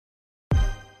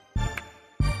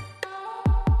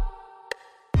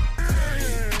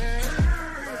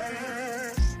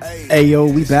Hey yo,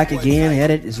 we back again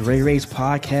at it. It's Ray Ray's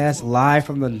podcast live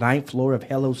from the 9th floor of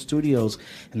Hello Studios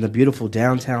in the beautiful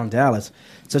downtown Dallas.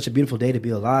 Such a beautiful day to be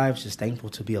alive. Just thankful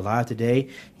to be alive today.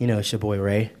 You know, it's your boy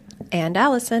Ray. And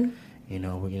Allison. You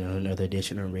know, we're going to another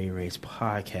edition of Ray Ray's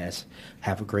podcast.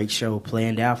 Have a great show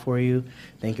planned out for you.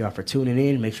 Thank you all for tuning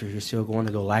in. Make sure you're still going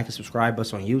to go like and subscribe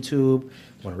us on YouTube,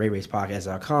 on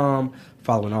RayRaysPodcast.com,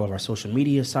 following all of our social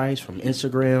media sites from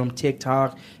Instagram,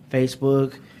 TikTok,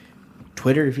 Facebook,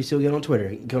 Twitter. If you still get on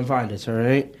Twitter, you can come find us, all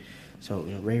right? So,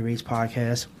 you know, Ray Ray's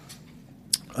podcast.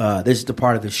 This is the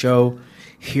part of the show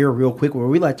here real quick where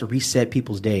we like to reset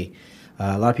people's day.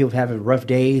 A lot of people having rough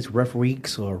days, rough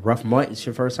weeks, or rough month. It's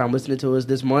your first time listening to us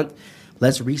this month.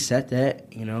 Let's reset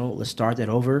that, you know. Let's start that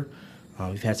over.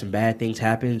 We've had some bad things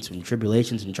happen, some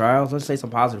tribulations and trials. Let's say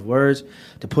some positive words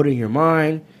to put in your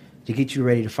mind to get you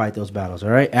ready to fight those battles,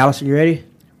 all right? Allison, you ready?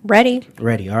 Ready.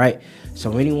 Ready, all right.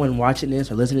 So anyone watching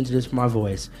this or listening to this from my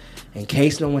voice, in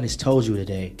case no one has told you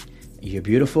today, you're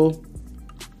beautiful,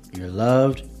 you're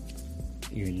loved,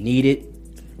 you're needed,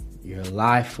 you're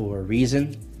alive for a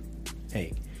reason.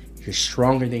 Hey, you're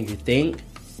stronger than you think.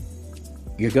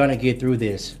 You're going to get through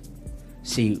this.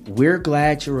 See, we're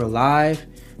glad you're alive,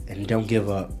 and don't give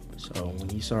up. So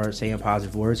when you start saying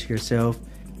positive words to yourself,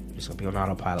 you're just going to be on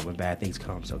autopilot when bad things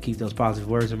come. So keep those positive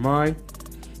words in mind.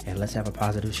 And let's have a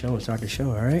positive show and start the show,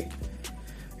 all right?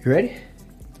 You ready?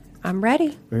 I'm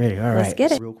ready. We're ready, all right. Let's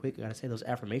get it. Real quick, I got to say those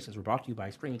affirmations were brought to you by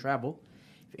Extreme Travel.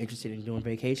 If you're interested in doing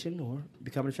vacation or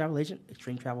becoming a travel agent,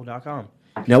 extremetravel.com.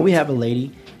 Now, we have a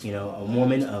lady, you know, a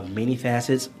woman of many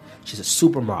facets. She's a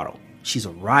supermodel. She's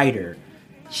a writer.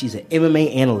 She's an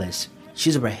MMA analyst.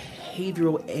 She's a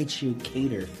behavioral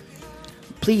educator.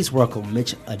 Please welcome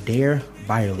Mitch Adaire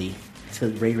Byerly to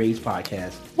Ray Ray's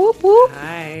podcast. Whoop, whoop.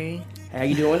 Hi. How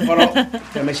you doing? Hold on.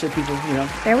 Gotta make sure people, you know.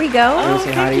 There we go.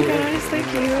 Say hi to Thank you you. guys.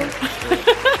 Thank you.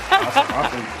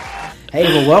 Awesome. Hey,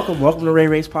 well, welcome to Ray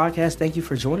Ray's podcast. Thank you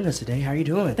for joining us today. How are you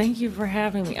doing? Thank you for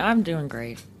having me. I'm doing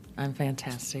great. I'm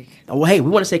fantastic. Oh, hey, we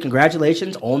want to say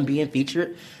congratulations on being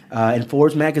featured in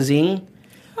Forbes magazine.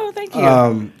 Oh, thank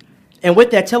you. And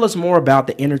with that, tell us more about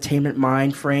the entertainment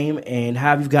mind frame and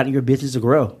how you've gotten your business to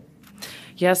grow.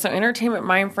 Yeah, so Entertainment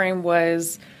Mindframe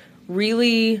was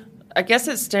really, I guess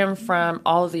it stemmed from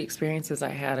all of the experiences I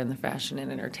had in the fashion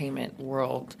and entertainment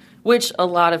world, which a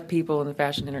lot of people in the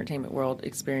fashion and entertainment world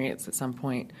experience at some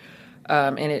point.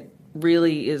 And it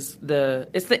really is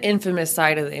it's the infamous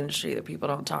side of the industry that people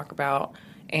don't talk about.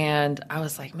 And I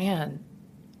was like, man,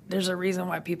 there's a reason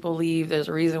why people leave. There's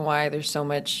a reason why there's so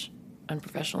much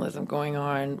unprofessionalism going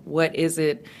on. What is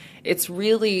it? It's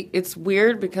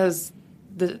weird because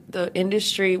the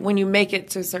industry, when you make it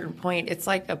to a certain point, it's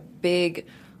like a big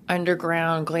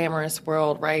underground glamorous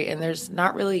world, right? And there's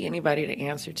not really anybody to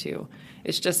answer to.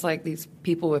 It's just like these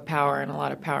people with power and a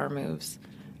lot of power moves.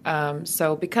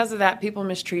 So because of that, people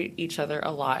mistreat each other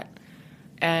a lot.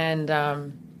 And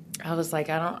I was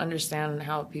like, I don't understand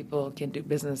how people can do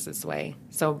business this way.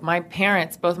 So both my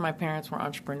parents were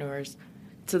entrepreneurs.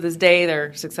 To this day,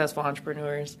 they're successful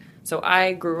entrepreneurs. So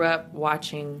I grew up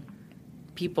watching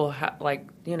people how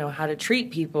to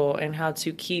treat people and how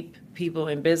to keep people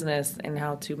in business and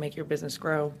how to make your business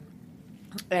grow.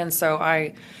 And so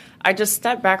I just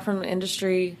stepped back from the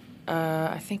industry.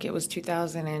 I think it was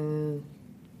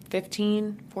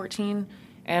 2015, 14,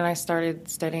 and I started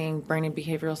studying brain and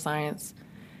behavioral science.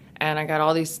 And I got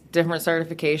all these different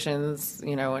certifications,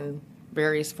 you know, in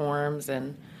various forms.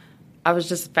 And I was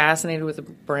just fascinated with the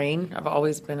brain. I've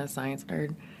always been a science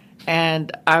nerd.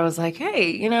 And I was like,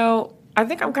 hey, you know, I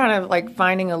think I'm kind of like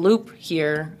finding a loop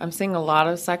here. I'm seeing a lot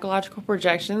of psychological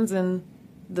projections in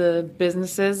the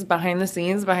businesses behind the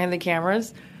scenes, behind the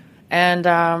cameras. And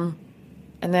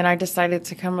then I decided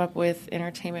to come up with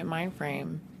Entertainment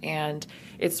Mindframe. And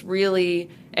it's really,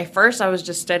 at first I was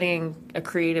just studying a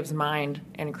creative's mind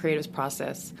and a creative's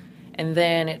process. And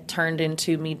then it turned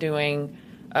into me doing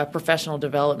professional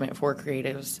development for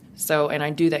creatives. And I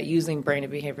do that using brain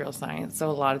and behavioral science. So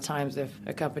a lot of times if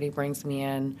a company brings me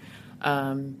in,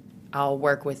 I'll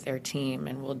work with their team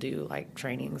and we'll do like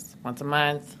trainings once a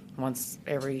month, once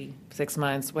every 6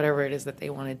 months, whatever it is that they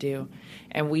want to do.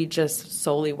 And we just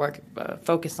solely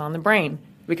focus on the brain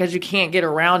because you can't get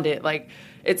around it. Like,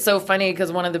 it's so funny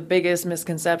because one of the biggest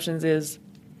misconceptions is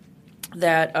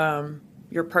that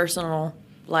your personal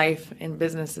life and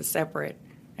business is separate.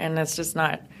 And that's just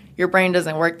not, your brain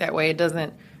doesn't work that way. It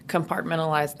doesn't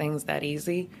compartmentalize things that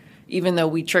easy, even though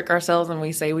we trick ourselves and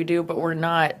we say we do, but we're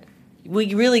not.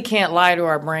 We really can't lie to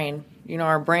our brain. You know,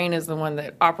 our brain is the one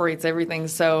that operates everything.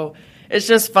 So it's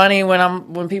just funny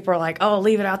when people are like, "Oh,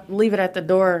 leave it at the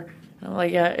door." I'm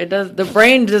like, yeah, it does. The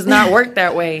brain does not work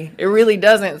that way. It really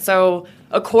doesn't. So,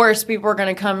 of course, people are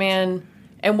going to come in.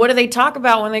 And what do they talk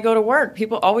about when they go to work?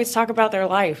 People always talk about their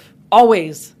life.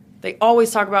 Always. They always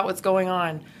talk about what's going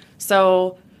on.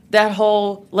 So that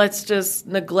whole let's just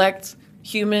neglect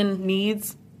human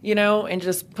needs, and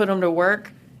just put them to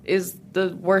work is the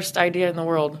worst idea in the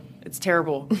world. It's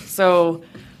terrible. So,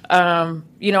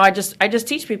 I just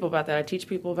teach people about that. I teach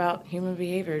people about human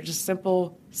behavior, just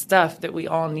simple stuff that we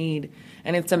all need.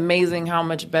 And it's amazing how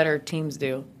much better teams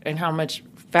do and how much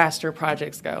faster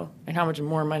projects go and how much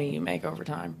more money you make over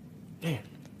time. Man.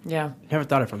 Yeah. Never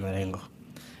thought it from that angle.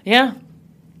 Yeah.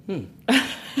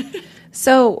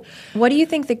 So what do you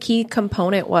think the key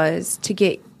component was to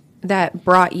get that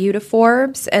brought you to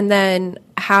Forbes? And then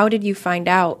how did you find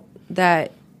out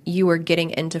that you were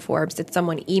getting into Forbes? Did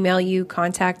someone email you,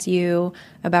 contact you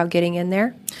about getting in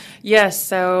there? Yes.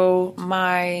 So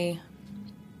my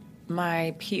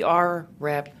PR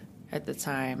rep at the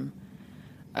time,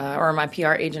 or my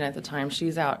PR agent at the time,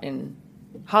 she's out in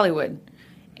Hollywood.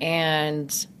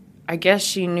 And I guess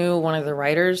she knew one of the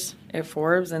writers at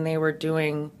Forbes, and they were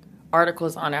doing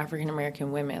articles on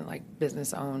African-American women, like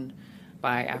business owned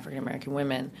by African-American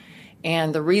women.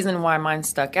 And the reason why mine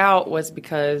stuck out was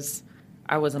because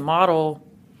I was a model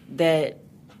that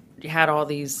had all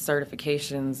these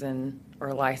certifications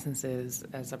or licenses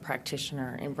as a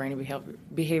practitioner in brain and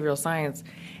behavioral science.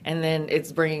 And then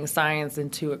it's bringing science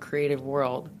into a creative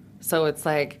world. So it's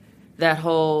like that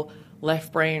whole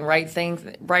left brain, right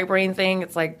brain thing.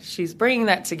 It's like she's bringing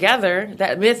that together,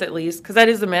 that myth at least, because that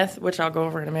is a myth, which I'll go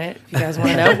over in a minute if you guys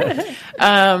want to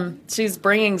know. She's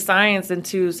bringing science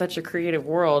into such a creative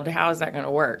world. How is that going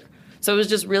to work? So it was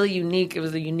just really unique. It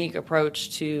was a unique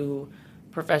approach to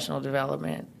professional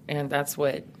development, and that's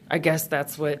what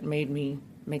made me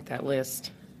make that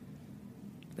list.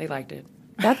 They liked it.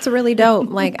 That's really dope.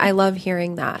 Like, I love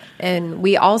hearing that. And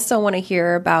we also want to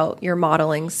hear about your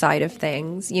modeling side of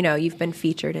things. You've been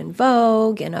featured in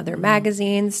Vogue and other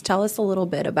magazines. Tell us a little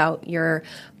bit about your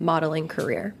modeling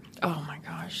career. Oh my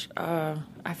gosh.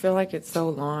 I feel like it's so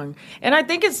long. And I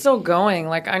think it's still going.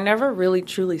 Like, I never really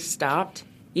truly stopped.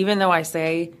 Even though I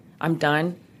say I'm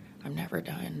done, I'm never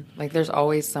done. Like, there's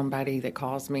always somebody that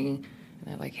calls me and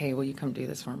they're like, hey, will you come do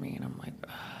this for me? And I'm like,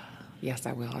 yes,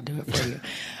 I will. I'll do it for you.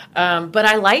 But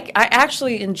I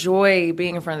actually enjoy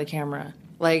being in front of the camera.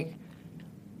 Like,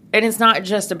 and it's not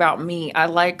just about me. I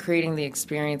like creating the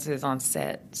experiences on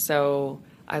set. So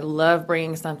I love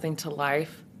bringing something to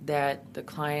life that the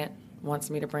client wants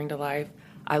me to bring to life.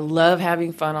 I love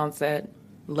having fun on set.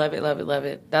 Love it, love it, love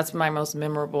it. That's my most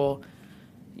memorable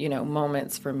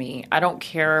moments for me. I don't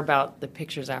care about the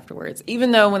pictures afterwards,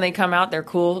 even though when they come out, they're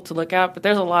cool to look at, but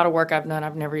there's a lot of work I've done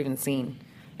I've never even seen,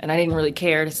 and I didn't really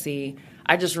care to see.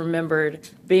 I just remembered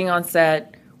being on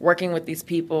set, working with these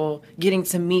people, getting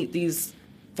to meet these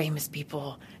famous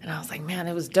people, and I was like, man,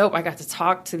 it was dope. I got to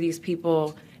talk to these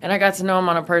people, and I got to know them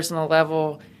on a personal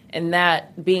level, and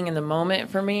that being in the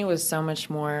moment for me was so much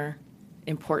more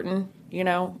important,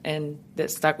 and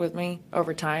that stuck with me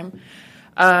over time.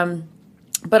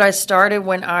 But I started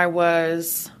when I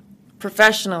was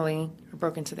professionally, I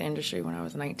broke into the industry when I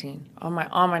was 19, on my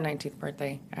 19th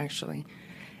birthday, actually.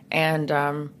 And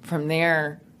from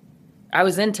there, I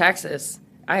was in Texas.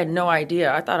 I had no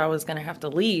idea. I thought I was going to have to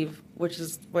leave, which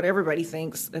is what everybody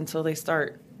thinks until they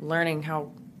start learning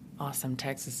how awesome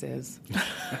Texas is.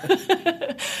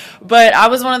 But I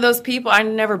was one of those people. I'd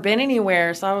never been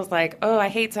anywhere. So I was like, oh, I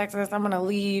hate Texas. I'm going to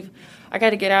leave. I got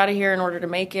to get out of here in order to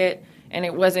make it. And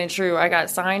it wasn't true. I got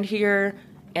signed here,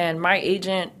 and my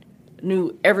agent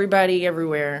knew everybody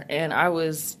everywhere. And I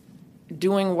was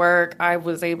doing work. I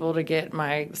was able to get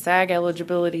my SAG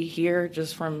eligibility here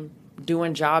just from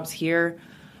doing jobs here.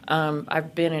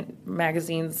 I've been in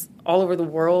magazines all over the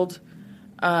world.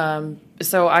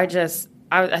 So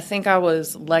I think I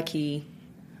was lucky,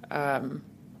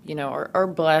 or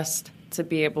blessed to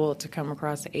be able to come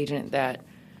across an agent that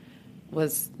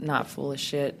was not full of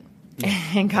shit.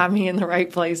 And got me in the right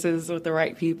places with the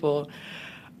right people.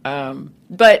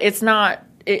 But it's not,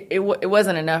 it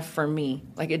wasn't enough for me.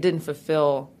 Like, it didn't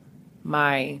fulfill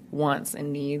my wants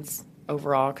and needs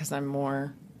overall because I'm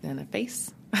more than a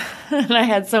face. And I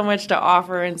had so much to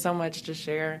offer and so much to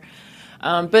share.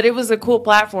 But it was a cool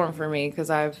platform for me because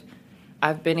I've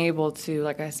been able to,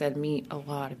 like I said, meet a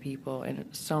lot of people, and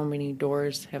so many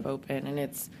doors have opened. And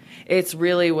it's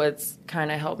really what's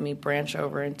kind of helped me branch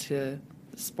over into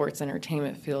sports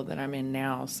entertainment field that I'm in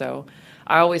now. So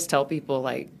I always tell people,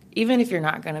 like, even if you're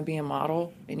not going to be a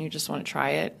model and you just want to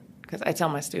try it, because I tell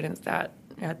my students that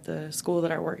at the school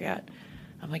that I work at,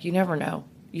 I'm like, you never know.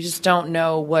 You just don't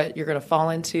know what you're going to fall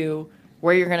into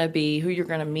where you're going to be, who you're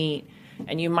going to meet,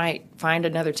 and you might find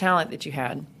another talent that you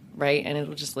had, right? And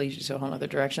it'll just lead you to a whole other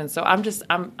direction. So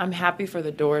I'm happy for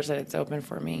the doors that it's opened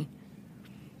for me.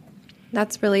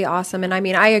 That's really awesome. And I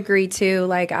mean, I agree too.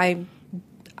 Like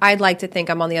I'd like to think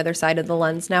I'm on the other side of the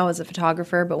lens now as a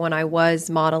photographer, but when I was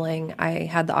modeling, I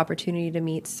had the opportunity to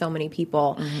meet so many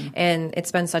people, and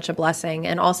it's been such a blessing.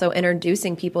 And also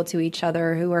introducing people to each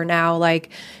other who are now like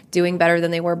doing better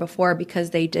than they were before because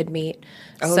they did meet.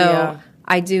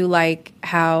 I do like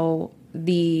how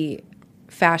the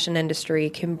fashion industry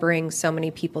can bring so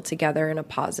many people together in a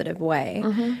positive way.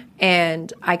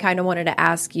 And I kind of wanted to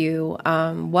ask you,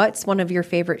 what's one of your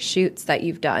favorite shoots that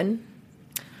you've done?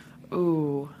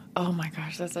 Ooh, oh my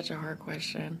gosh, that's such a hard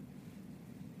question.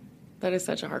 That is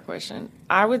such a hard question.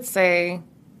 I would say,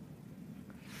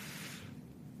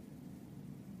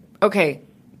 okay,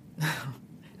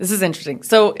 this is interesting.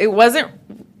 So it wasn't,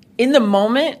 in the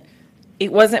moment,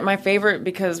 it wasn't my favorite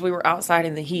because we were outside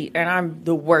in the heat, and I'm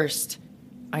the worst.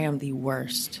 I am the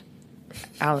worst.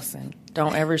 Allison,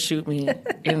 don't ever shoot me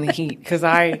in the heat because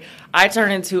I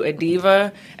turn into a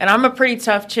diva, and I'm a pretty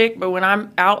tough chick, but when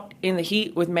I'm out in the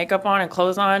heat with makeup on and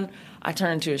clothes on, I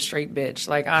turn into a straight bitch.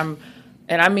 Like and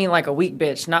I mean like a weak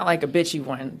bitch, not like a bitchy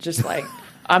one. Just like,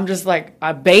 I'm just like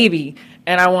a baby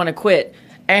and I want to quit.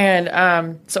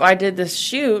 And so I did this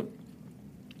shoot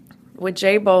with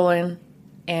Jay Bolin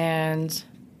and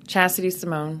Chastity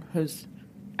Simone, who's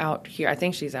out here. I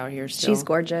think she's out here still. She's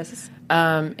gorgeous.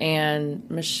 And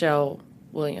Michelle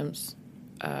Williams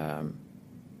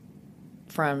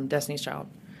from Destiny's Child.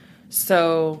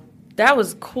 So that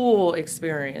was a cool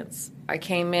experience. I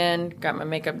came in, got my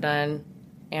makeup done,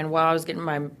 and while I was getting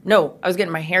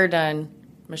my hair done,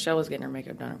 Michelle was getting her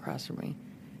makeup done across from me.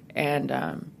 And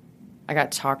I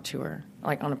got to talk to her,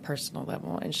 like on a personal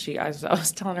level. And I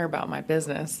was telling her about my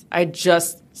business. I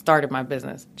just started my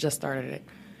business, it.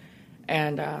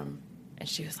 And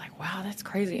she was like, wow, that's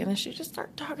crazy. And then she just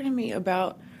started talking to me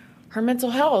about her mental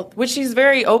health, which she's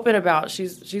very open about.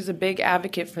 She's a big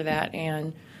advocate for that.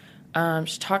 And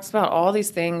she talks about all these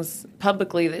things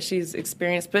publicly that she's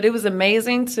experienced. But it was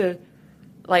amazing to,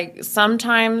 like,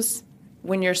 sometimes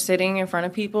when you're sitting in front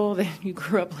of people that you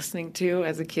grew up listening to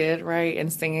as a kid, right,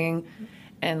 and singing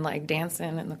and, like,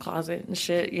 dancing in the closet and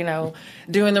shit, you know,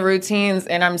 doing the routines.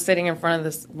 And I'm sitting in front of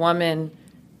this woman,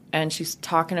 and she's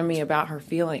talking to me about her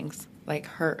feelings, like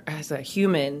her as a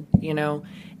human, you know.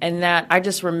 And that, I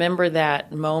just remember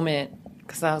that moment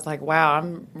because I was like, wow,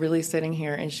 I'm really sitting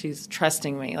here and she's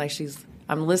trusting me. Like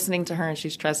I'm listening to her and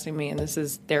she's trusting me, and this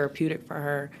is therapeutic for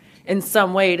her in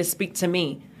some way to speak to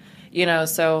me, you know.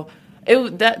 So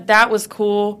that was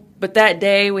cool. But that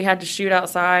day we had to shoot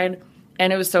outside,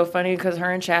 and it was so funny because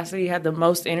her and Chastity had the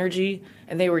most energy,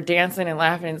 and they were dancing and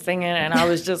laughing and singing, and I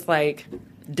was just like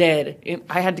dead.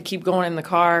 I had to keep going in the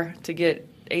car to get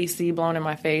AC blown in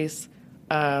my face.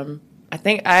 I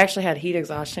think I actually had heat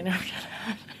exhaustion after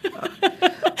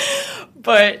that.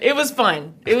 But it was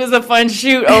fun. It was a fun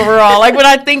shoot overall. Like, when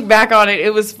I think back on it,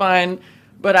 it was fun.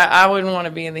 But I wouldn't want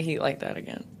to be in the heat like that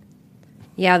again.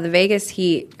 Yeah, the Vegas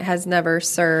heat has never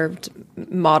served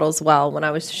models well. When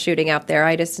I was shooting out there,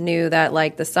 I just knew that,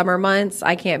 like, the summer months,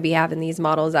 I can't be having these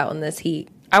models out in this heat.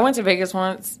 I went to Vegas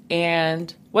once,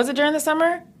 and was it during the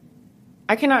summer?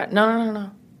 I cannot.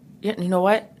 No. Yeah, you know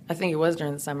what? I think it was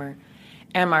during the summer.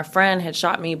 And my friend had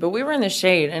shot me, but we were in the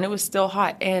shade, and it was still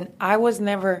hot. And I was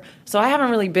never, so I haven't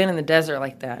really been in the desert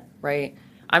like that, right?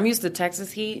 I'm used to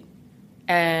Texas heat,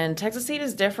 and Texas heat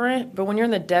is different, but when you're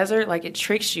in the desert, like, it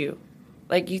tricks you.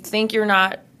 Like, you think you're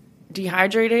not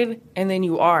dehydrated, and then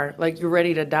you are. Like, you're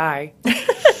ready to die.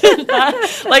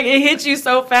 Like, it hits you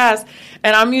so fast.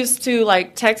 And I'm used to,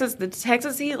 like, the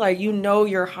Texas heat, like, you know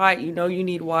you're hot, you know you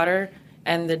need water,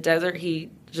 and the desert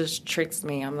heat just tricks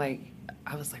me.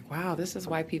 I was like, wow, this is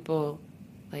why people,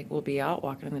 like, will be out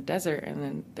walking in the desert, and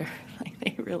then they're like,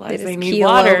 they realize they need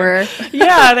water. Over.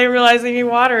 Yeah, they realize they need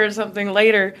water or something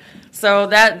later. So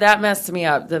that messed me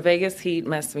up. The Vegas heat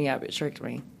messed me up. It tricked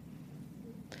me.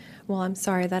 Well, I'm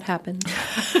sorry that happened.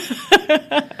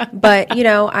 But, you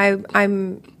know,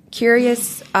 I'm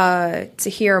curious to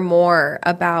hear more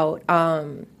about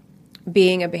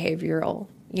being a behavioral,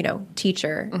 you know,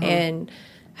 teacher and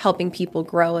helping people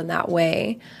grow in that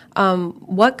way.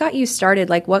 What got you started?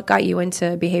 Like, what got you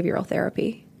into behavioral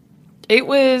therapy? It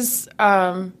was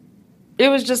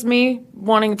just me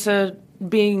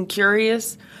being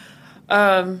curious.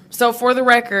 So for the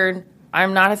record,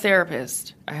 I'm not a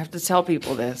therapist. I have to tell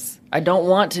people this. I don't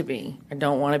want to be. I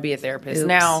don't want to be a therapist. Oops.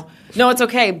 Now, no, it's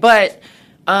okay. But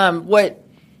what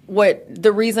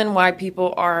the reason why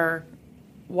people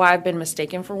why I've been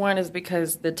mistaken for one is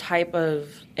because the type of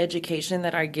education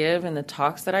that I give and the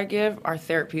talks that I give are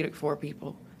therapeutic for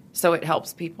people. So it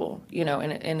helps people, you know,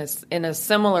 in a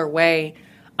similar way.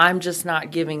 I'm just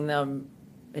not giving them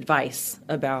advice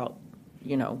about,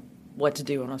 you know, what to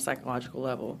do on a psychological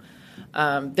level.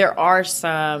 There are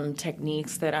some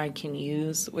techniques that I can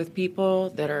use with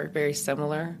people that are very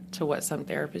similar to what some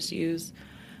therapists use.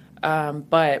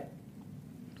 But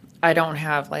I don't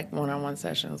have like one-on-one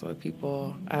sessions with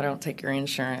people. I don't take your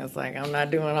insurance. Like, I'm not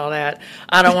doing all that.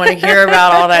 I don't want to hear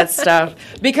about all that stuff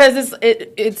because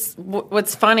it's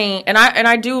what's funny. And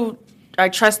I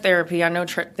trust therapy. I know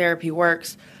therapy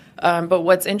works. But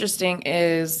what's interesting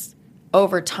is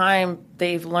over time,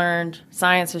 they've learned,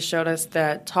 science has showed us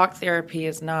that talk therapy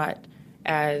is not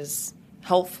as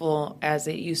helpful as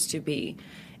it used to be.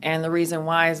 And the reason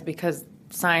why is because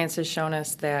science has shown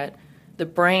us that the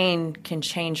brain can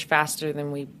change faster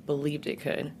than we believed it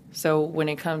could. So when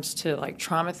it comes to like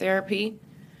trauma therapy,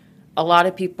 a lot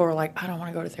of people are like, I don't want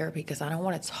to go to therapy because I don't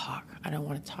want to talk. I don't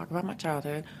want to talk about my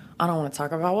childhood. I don't want to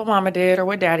talk about what mama did or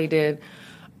what daddy did.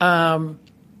 But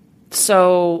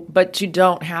you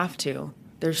don't have to.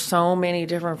 There's so many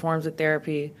different forms of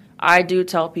therapy. I do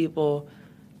tell people,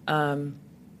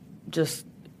 just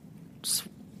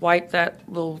wipe that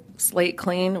little slate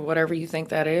clean, whatever you think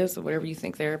that is, whatever you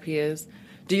think therapy is.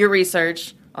 Do your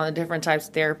research on the different types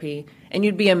of therapy, and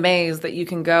you'd be amazed that you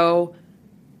can go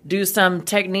do some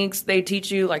techniques they teach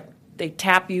you, like they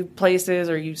tap you places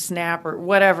or you snap or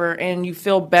whatever, and you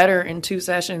feel better in 2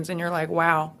 sessions, and you're like,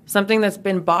 wow, something that's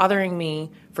been bothering me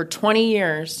for 20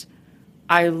 years,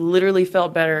 I literally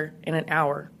felt better in an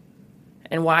hour.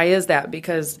 And why is that?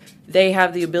 Because they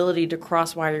have the ability to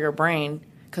cross-wire your brain.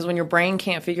 Because when your brain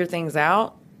can't figure things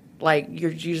out, like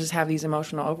you just have these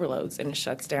emotional overloads and it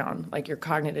shuts down. Like your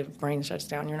cognitive brain shuts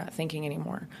down. You're not thinking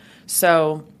anymore.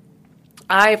 So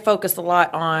I focus a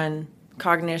lot on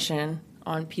cognition,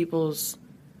 on people's,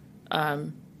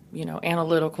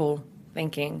 analytical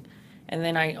thinking. And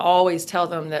then I always tell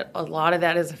them that a lot of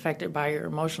that is affected by your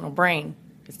emotional brain.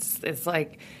 It's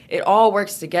like it all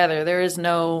works together. There is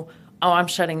no, oh, I'm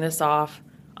shutting this off.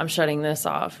 I'm shutting this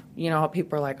off. You know,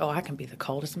 people are like, oh, I can be the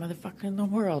coldest motherfucker in the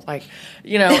world. Like,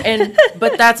 you know,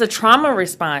 but that's a trauma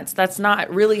response. That's not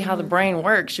really how the brain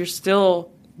works. You're still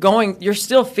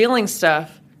feeling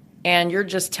stuff, and you're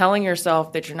just telling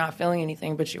yourself that you're not feeling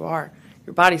anything, but you are.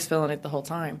 Your body's feeling it the whole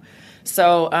time.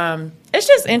 So it's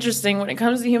just interesting when it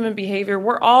comes to human behavior.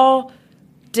 We're all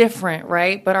different,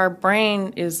 right? But our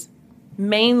brain is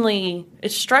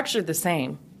it's structured the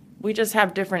same. We just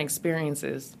have different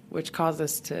experiences, which cause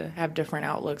us to have different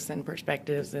outlooks and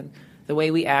perspectives and the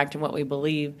way we act and what we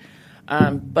believe.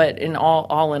 But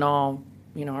all in all,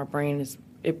 you know, our brain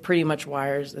it pretty much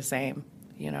wires the same,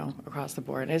 you know, across the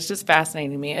board. And it's just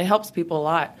fascinating to me. It helps people a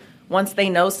lot. Once they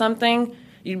know something,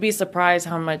 you'd be surprised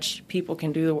how much people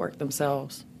can do the work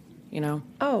themselves, you know?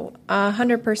 Oh,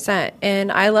 100%.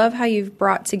 And I love how you've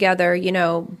brought together, you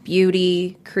know,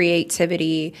 beauty,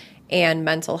 creativity, and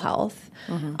mental health.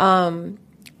 Mm-hmm.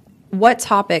 What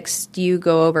topics do you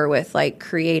go over with like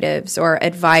creatives or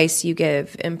advice you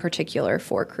give in particular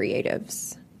for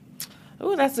creatives?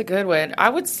 Oh, that's a good one. I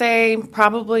would say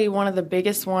probably one of the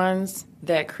biggest ones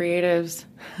that creatives,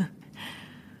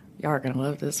 y'all are going to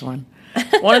love this one.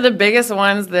 One of the biggest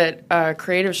ones that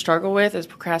creatives struggle with is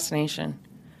procrastination.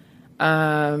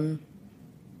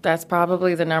 That's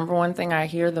probably the number one thing I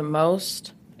hear the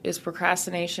most is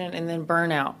procrastination, and then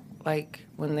burnout. Like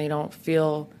when they don't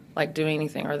feel like doing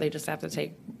anything, or they just have to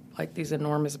take like these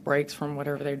enormous breaks from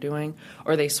whatever they're doing,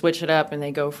 or they switch it up and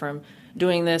they go from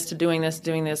doing this to doing this to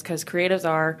doing this, because creatives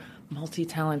are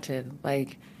multi-talented.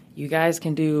 Like you guys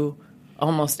can do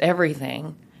almost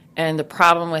everything. And the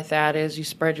problem with that is you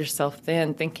spread yourself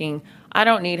thin thinking, I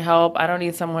don't need help. I don't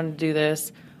need someone to do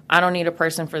this. I don't need a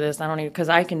person for this. I don't need, because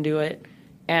I can do it.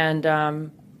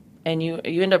 And you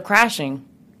end up crashing.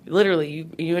 Literally,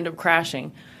 you end up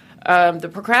crashing. The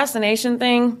procrastination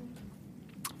thing,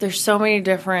 there's so many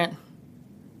different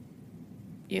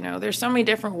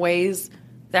ways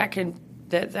that can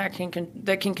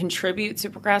contribute to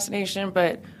procrastination.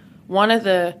 But one of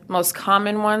the most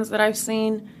common ones that I've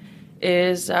seen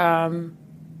is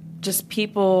just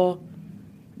people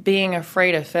being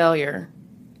afraid of failure.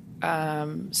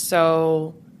 And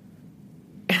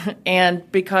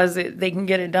because they can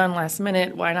get it done last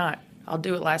minute, why not? I'll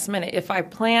do it last minute. If I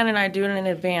plan and I do it in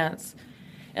advance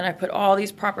and I put all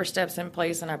these proper steps in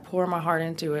place and I pour my heart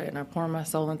into it and I pour my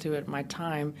soul into it, my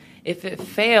time, if it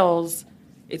fails,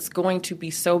 it's going to be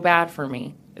so bad for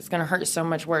me. It's going to hurt so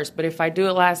much worse. But if I do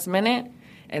it last minute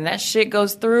and that shit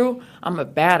goes through, I'm a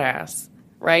badass,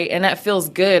 right? And that feels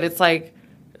good. It's like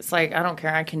It's like, I don't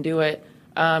care, I can do it.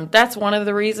 That's one of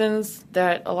the reasons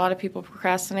that a lot of people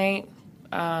procrastinate.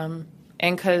 And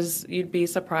because you'd be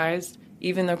surprised,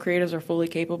 even though creatives are fully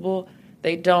capable,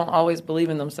 they don't always believe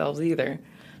in themselves either.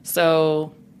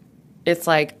 So it's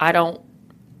like,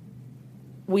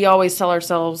 we always tell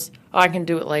ourselves, oh, I can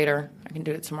do it later. I can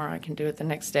do it tomorrow. I can do it the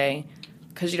next day.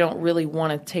 Because you don't really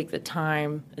want to take the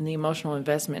time and the emotional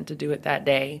investment to do it that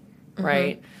day,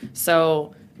 right?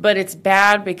 So, but it's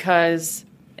bad because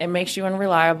it makes you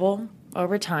unreliable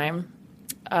over time.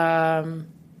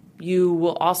 You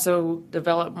will also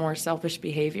develop more selfish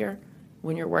behavior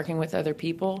when you're working with other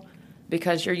people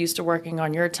because you're used to working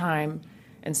on your time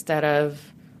instead of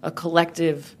a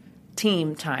collective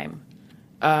team time.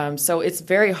 So it's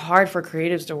very hard for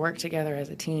creatives to work together as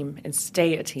a team and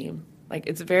stay a team. Like,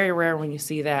 it's very rare when you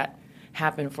see that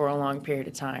happen for a long period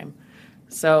of time.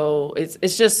 So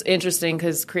it's just interesting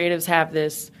because creatives have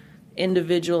this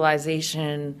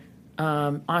individualization,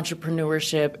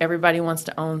 entrepreneurship. Everybody wants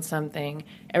to own something.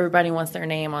 Everybody wants their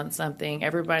name on something.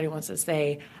 Everybody wants to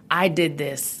say, I did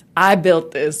this. I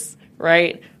built this,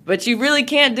 right? But you really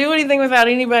can't do anything without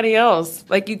anybody else.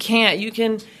 Like, you can't. You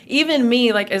can, even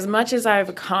me, like, as much as I've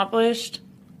accomplished,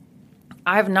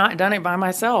 I've not done it by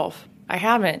myself. I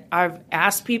haven't. I've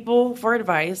asked people for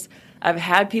advice. I've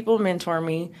had people mentor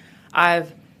me.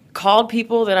 I've called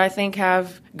people that I think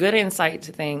have good insight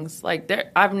to things. Like,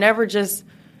 I've never just,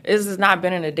 this has not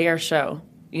been an Adaire show.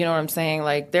 You know what I'm saying?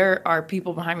 Like, there are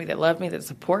people behind me that love me, that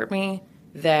support me,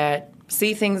 that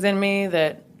see things in me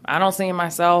that I don't see in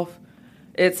myself.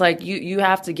 It's like you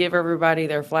have to give everybody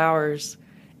their flowers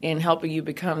in helping you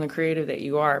become the creative that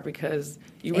you are, because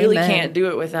you really can't do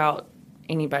it without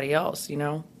anybody else, you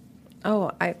know?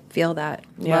 Oh, I feel that.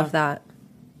 Yeah. Love that.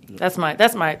 That's my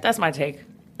take.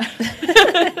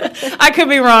 I could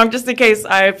be wrong, just in case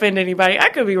I offend anybody. I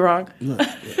could be wrong.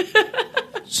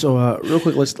 So, real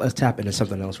quick, let's tap into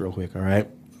something else real quick, all right?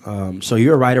 So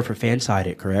you're a writer for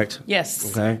Fansided, correct?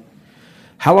 Yes. Okay.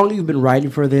 How long have you been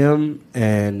writing for them,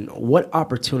 and what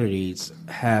opportunities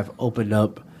have opened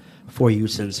up for you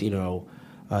since you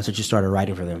started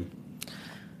writing for them?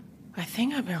 I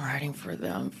think I've been writing for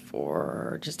them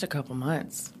for just a couple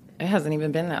months. It hasn't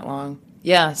even been that long.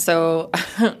 Yeah, so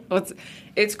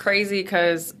it's crazy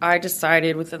because I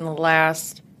decided within the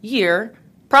last year,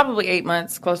 probably 8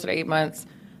 months, close to 8 months,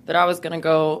 that I was going to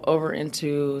go over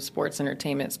into sports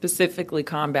entertainment, specifically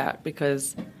combat,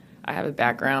 because I have a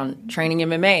background training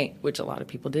MMA, which a lot of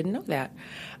people didn't know that.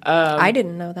 I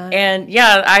didn't know that. And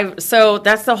yeah, so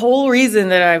that's the whole reason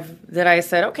that I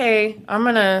said, okay, I'm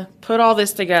gonna put all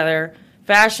this together.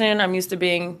 Fashion, I'm used to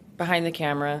being behind the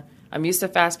camera. I'm used to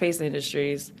fast-paced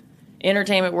industries.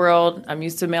 Entertainment world, I'm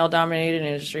used to male-dominated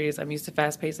industries. I'm used to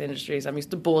fast-paced industries. I'm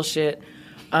used to bullshit.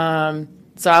 So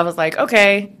I was like,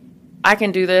 okay, I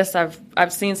can do this.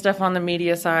 I've seen stuff on the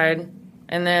media side,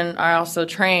 and then I also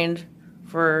trained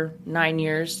for 9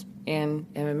 years in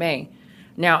MMA.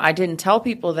 Now, I didn't tell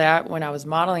people that when I was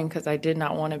modeling because I did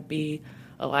not want to be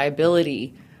a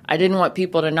liability. I didn't want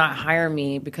people to not hire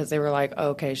me because they were like, oh,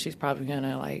 okay, she's probably going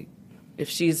to, like, if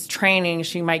she's training,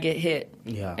 she might get hit.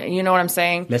 Yeah. You know what I'm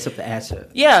saying? Mess up the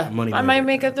asset. Yeah. I might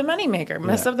make up the moneymaker.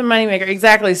 Mess up the moneymaker.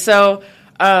 Exactly. So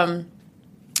I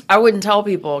wouldn't tell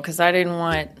people because I didn't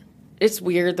want... It's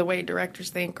weird the way directors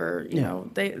think, or you know,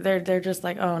 they're just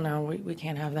like, oh no, we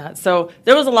can't have that. So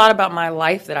there was a lot about my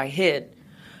life that I hid,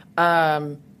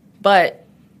 but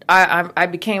I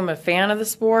became a fan of the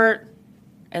sport,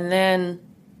 and then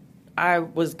I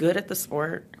was good at the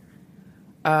sport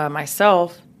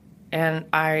myself, and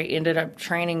I ended up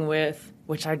training with,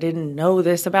 which I didn't know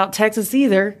this about Texas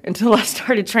either until I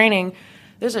started training.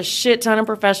 There's a shit ton of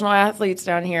professional athletes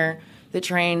down here that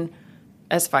train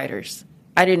as fighters.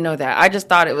 I didn't know that. I just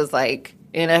thought it was like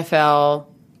NFL,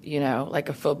 you know, like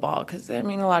a football. Because, I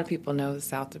mean, a lot of people know the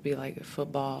South to be like a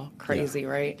football crazy,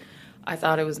 right? I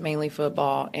thought it was mainly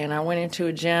football. And I went into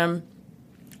a gym.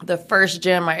 The first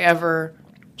gym I ever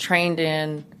trained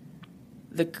in,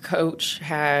 the coach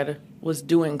was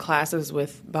doing classes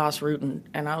with Boss Rutan.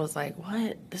 And I was like,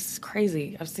 what? This is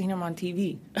crazy. I've seen him on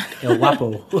TV. El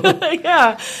Guapo.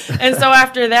 Yeah. And so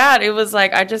after that, it was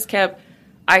like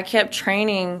I kept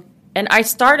training. And I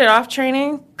started off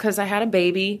training because I had a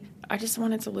baby. I just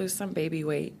wanted to lose some baby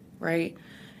weight, right?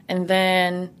 And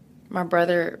then my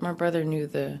brother knew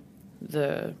the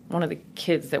one of the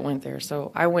kids that went there,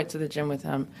 so I went to the gym with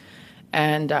him,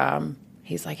 and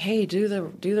he's like, "Hey, do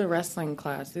the wrestling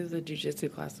class, do the jiu-jitsu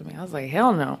class with me." I was like,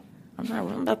 "Hell no,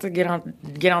 I'm about to get on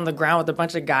the ground with a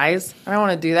bunch of guys. I don't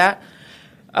want to do that."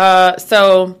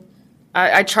 So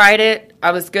I tried it.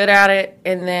 I was good at it.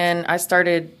 And then I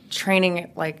started training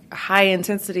at like high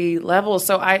intensity levels.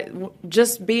 So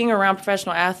just being around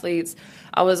professional athletes,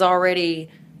 I was already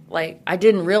like, I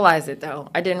didn't realize it though.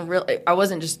 I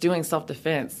wasn't just doing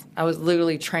self-defense. I was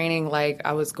literally training like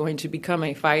I was going to become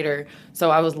a fighter.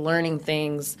 So I was learning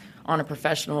things on a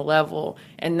professional level.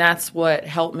 And that's what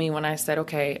helped me when I said,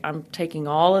 okay, I'm taking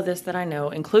all of this that I know,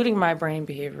 including my brain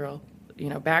behavioral,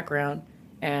 background,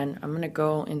 and I'm going to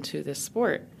go into this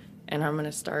sport, and I'm going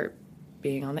to start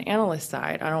being on the analyst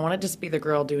side. I don't want to just be the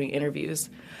girl doing interviews.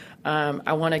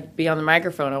 I want to be on the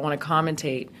microphone. I want to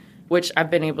commentate, which I've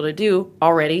been able to do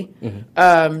already.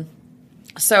 Mm-hmm.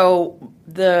 So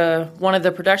one of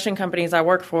the production companies I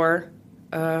work for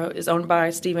is owned by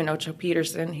Stephen Ocho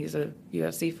Peterson. He's a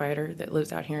UFC fighter that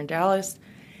lives out here in Dallas.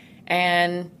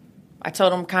 And I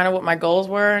told him kind of what my goals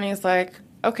were, and he's like,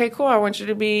 okay, cool, I want you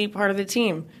to be part of the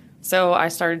team. So I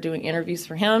started doing interviews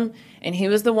for him, and he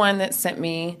was the one that sent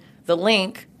me the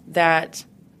link that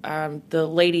the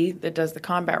lady that does the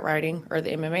combat writing or the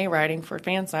MMA writing for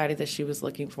Fansided, that she was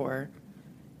looking for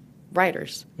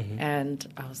writers. Mm-hmm.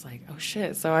 And I was like, oh,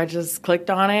 shit. So I just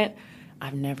clicked on it.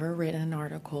 I've never written an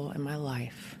article in my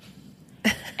life.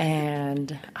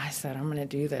 And I said, I'm going to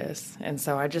do this. And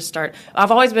so I just started.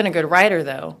 I've always been a good writer,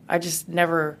 though. I just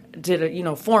never did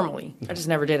it, formally. I just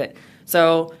never did it.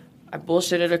 So I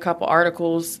bullshitted a couple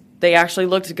articles. They actually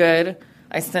looked good.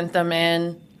 I sent them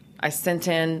in. I sent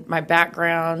in my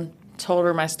background, told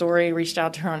her my story, reached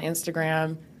out to her on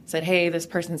Instagram, said, hey, this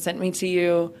person sent me to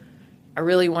you. I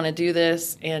really want to do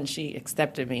this. And she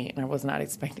accepted me, and I was not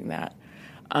expecting that.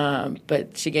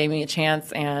 But she gave me a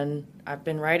chance, and I've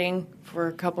been writing for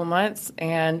a couple months,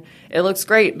 and it looks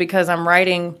great because I'm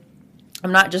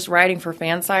not just writing for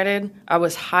Fansided. I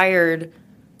was hired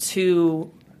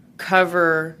to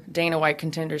cover Dana White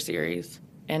Contender Series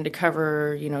and to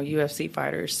cover, UFC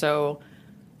fighters. So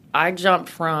I jumped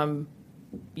from,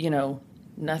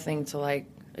 nothing to like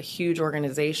a huge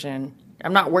organization.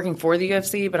 I'm not working for the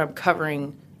UFC, but I'm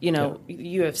covering,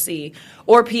 UFC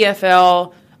or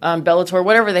PFL, Bellator,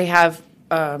 whatever they have,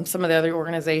 some of the other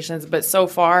organizations. But so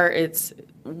far, first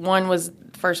one was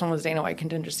Dana White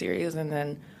Contender Series, and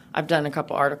then I've done a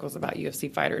couple articles about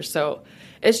UFC fighters. So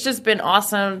it's just been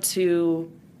awesome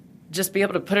to just be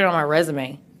able to put it on my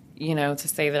resume, to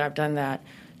say that I've done that.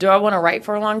 Do I want to write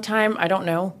for a long time? I don't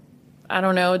know.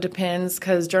 It depends,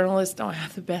 because journalists don't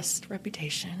have the best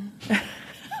reputation.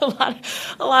 a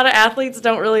lot of athletes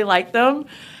don't really like them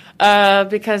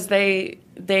because they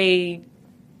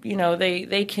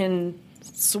can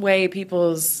sway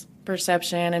people's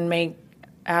perception and make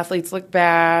athletes look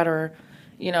bad or,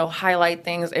 highlight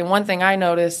things. And one thing I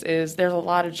notice is there's a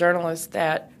lot of journalists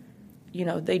that,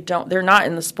 they're not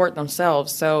in the sport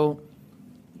themselves. So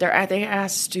they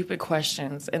ask stupid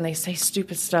questions and they say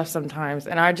stupid stuff sometimes.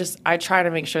 And I try to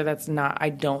make sure I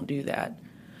don't do that.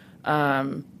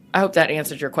 I hope that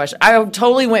answered your question. I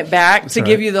totally went back to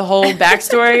give you the whole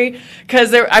backstory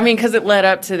because it led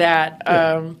up to that.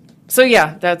 Yeah. So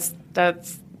yeah, that's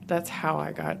how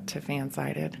I got to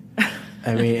Fansided.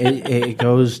 I mean, it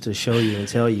goes to show you and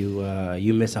tell you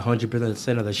you miss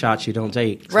 100% of the shots you don't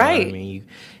take. So, right. I mean,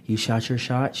 you shot your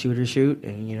shot, shoot or shoot,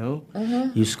 and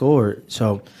you scored.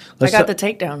 So I got the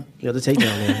takedown. You got the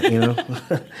takedown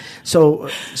there. So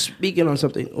speaking on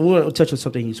something, I want to touch on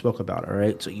something you spoke about. All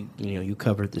right. So you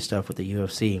covered the stuff with the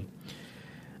UFC.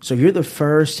 So you're the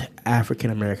first African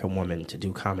American woman to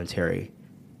do commentary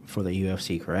for the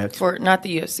UFC, correct? For not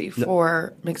the UFC,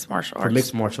 for mixed martial arts. For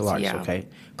mixed martial arts, yeah. Okay.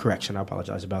 Correction, I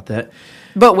apologize about that.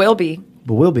 But will be. Hey,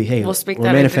 we'll speak we'll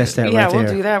that manifest that right there. Yeah,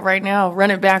 we'll do that right now. Run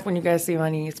it back when you guys see me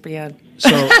on ESPN.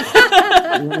 So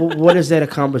what does that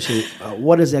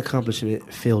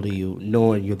accomplishment feel to you,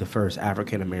 knowing you're the first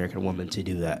African American woman to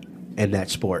do that in that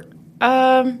sport?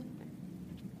 At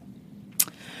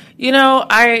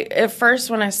first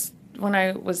when I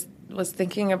was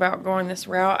thinking about going this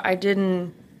route, it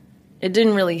didn't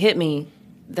really hit me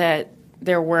that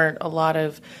there weren't a lot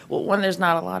of, there's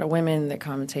not a lot of women that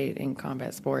commentate in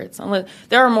combat sports.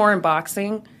 There are more in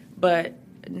boxing, but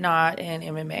not in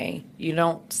MMA. You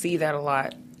don't see that a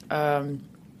lot. And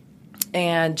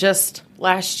just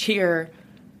last year,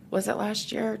 was it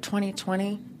last year,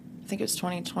 2020? I think it was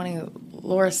 2020.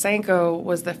 Laura Sanko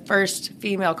was the first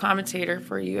female commentator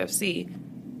for UFC.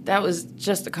 That was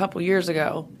just a couple years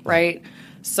ago, right?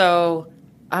 So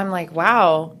I'm like,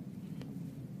 wow,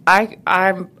 I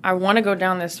want to go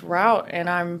down this route, and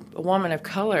I'm a woman of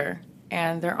color,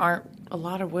 and there aren't a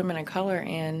lot of women of color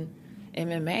in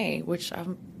MMA, which I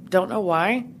don't know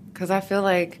why, because I feel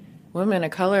like women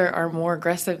of color are more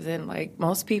aggressive than like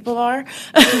most people are.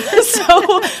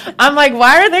 So I'm like,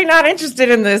 why are they not interested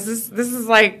in this? This is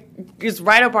like, it's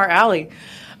right up our alley.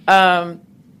 But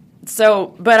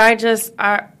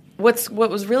what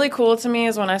was really cool to me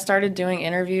is when I started doing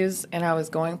interviews and I was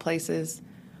going places,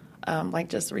 like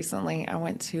just recently, I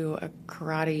went to a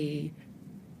karate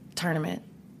tournament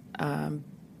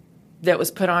that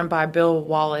was put on by Bill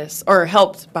Wallace, or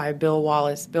helped by Bill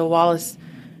Wallace. Bill Wallace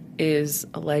is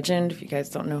a legend. If you guys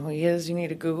don't know who he is, you need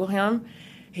to Google him.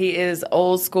 He is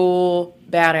old school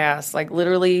badass, like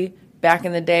literally back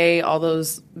in the day, all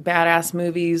those badass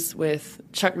movies with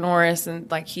Chuck Norris,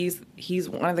 and like he's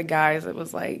one of the guys that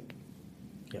was like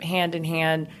hand in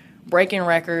hand, breaking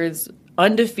records,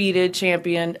 undefeated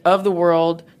champion of the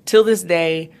world till this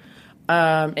day.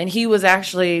 And he was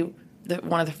actually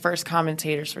one of the first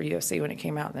commentators for UFC when it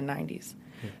came out in the 90s.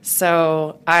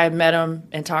 So I met him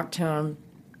and talked to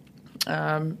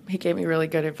him. He gave me really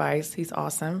good advice. He's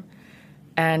awesome.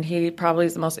 And he probably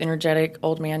is the most energetic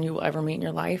old man you will ever meet in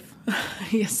your life.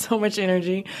 He has so much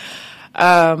energy.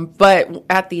 But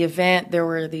at the event, there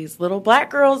were these little black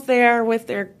girls there with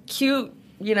their cute,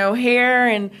 hair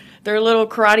and their little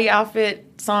karate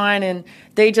outfits on, and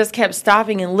they just kept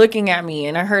stopping and looking at me.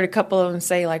 And I heard a couple of them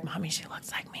say, like, "Mommy, she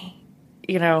looks like me,"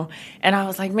 And I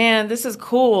was like, man, this is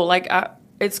cool. Like,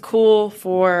 it's cool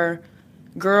for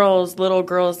little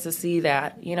girls to see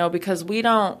that, because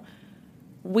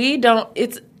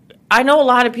I know a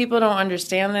lot of people don't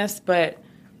understand this, but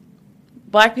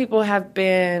black people have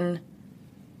been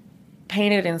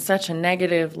painted in such a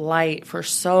negative light for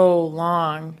so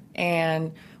long.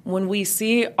 And when we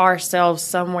see ourselves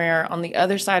somewhere on the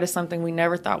other side of something we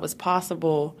never thought was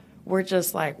possible, we're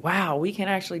just like, wow, we can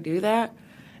actually do that.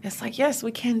 It's like, yes,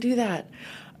 we can do that.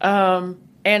 A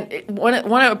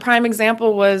prime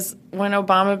example was when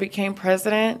Obama became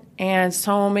president, and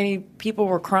so many people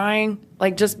were crying,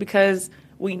 like just because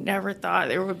we never thought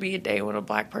there would be a day when a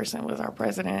black person was our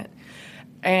president.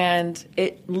 And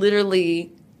it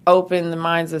literally opened the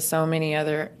minds of so many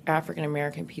other African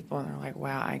American people, and they're like,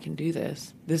 wow, I can do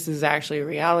this. This is actually a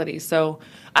reality. So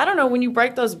I don't know, when you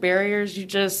break those barriers,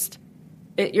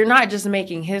 you're not just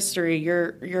making history,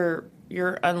 you're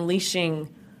unleashing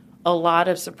a lot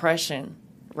of suppression,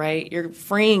 right? You're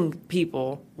freeing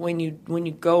people when you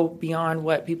go beyond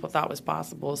what people thought was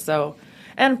possible. So,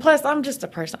 and plus, I'm just a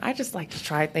person. I just like to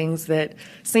try things that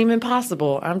seem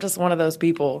impossible. I'm just one of those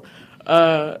people.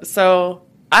 So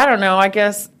I don't know. I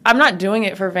guess I'm not doing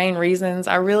it for vain reasons.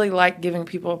 I really like giving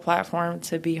people a platform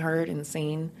to be heard and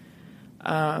seen.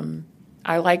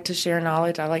 I like to share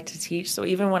knowledge. I like to teach. So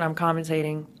even when I'm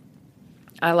commentating,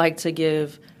 I like to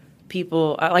give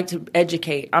people, I like to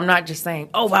educate. I'm not just saying,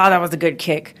 oh, wow, that was a good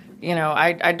kick.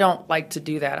 I don't like to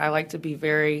do that. I like to be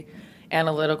very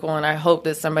analytical, and I hope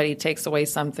that somebody takes away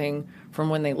something from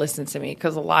when they listen to me,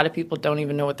 because a lot of people don't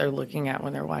even know what they're looking at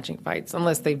when they're watching fights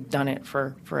unless they've done it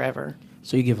for forever.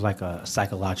 So you give like a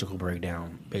psychological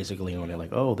breakdown basically on it,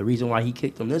 like, oh, the reason why he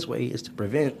kicked him this way is to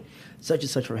prevent such and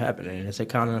such from happening. And it's a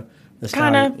kind of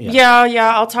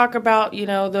yeah. I'll talk about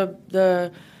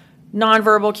the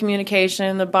nonverbal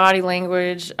communication, the body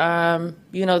language,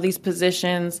 these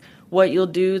positions, what you'll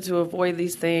do to avoid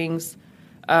these things,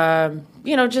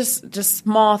 just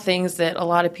small things that a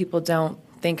lot of people don't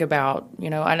think about,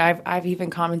 and I've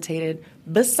even commentated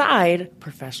beside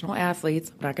professional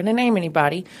athletes. I'm not going to name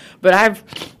anybody, but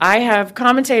I have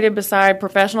commentated beside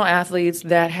professional athletes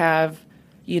that have,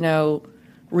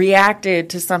 reacted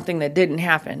to something that didn't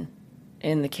happen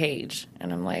in the cage.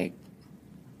 And I'm like,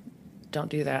 don't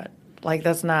do that. Like,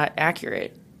 that's not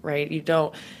accurate, right?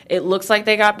 It looks like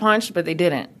they got punched, but they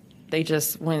didn't. They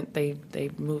just they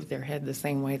moved their head the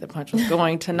same way the punch was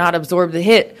going to not absorb the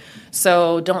hit.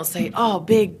 So don't say, oh,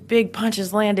 big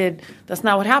punches landed. That's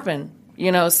not what happened.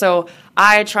 So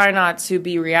I try not to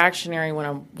be reactionary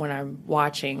when I'm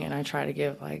watching, and I try to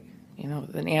give an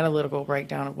analytical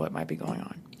breakdown of what might be going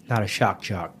on. Not a shock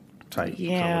jock type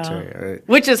commentary. Right?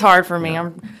 Which is hard for me.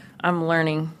 Yeah. I'm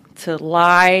learning to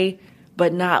lie,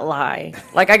 but not lie.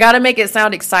 Like, I got to make it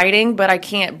sound exciting, but I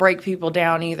can't break people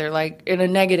down either. Like, in a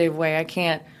negative way, I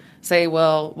can't say,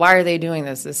 well, why are they doing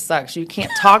this? This sucks. You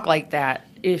can't talk like that.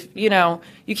 If, you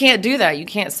can't do that. You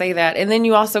can't say that. And then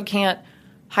you also can't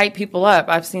hype people up.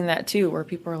 I've seen that too, where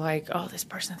people are like, oh, this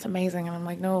person's amazing. And I'm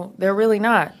like, no, they're really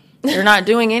not. They're not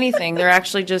doing anything. They're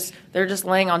actually they're just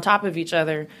laying on top of each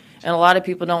other. And a lot of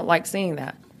people don't like seeing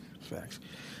that. Facts.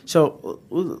 So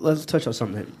let's touch on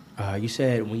something. You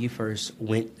said when you first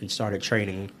went and started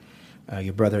training,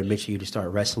 your brother admitted you to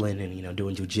start wrestling and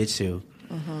doing jiu-jitsu.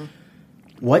 Mm-hmm.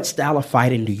 What style of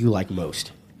fighting do you like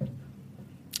most?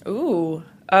 Ooh,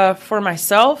 for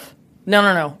myself,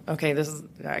 No. Okay,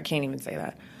 I can't even say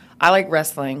that. I like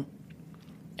wrestling.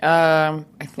 I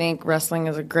think wrestling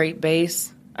is a great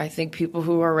base. I think people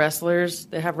who are wrestlers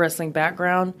that have wrestling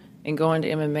background and go into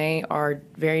MMA are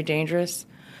very dangerous.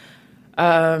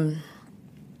 I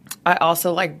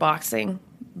also like boxing.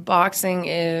 Boxing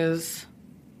is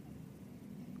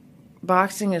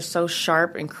so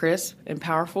sharp and crisp and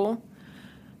powerful.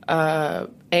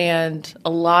 And a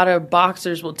lot of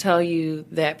boxers will tell you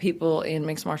that people in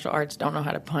mixed martial arts don't know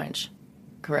how to punch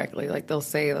correctly. Like they'll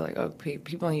say, like, "Oh,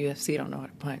 people in UFC don't know how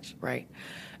to punch," right?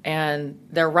 And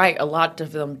they're right. A lot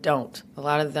of them don't. A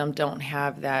lot of them don't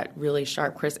have that really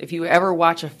sharp, crisp. If you ever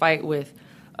watch a fight with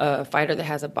a fighter that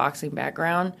has a boxing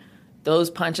background, those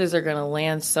punches are going to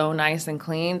land so nice and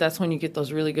clean. That's when you get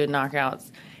those really good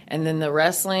knockouts. And then the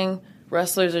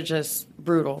wrestlers are just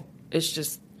brutal.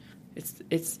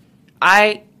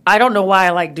 I don't know why I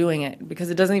like doing it because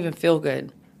it doesn't even feel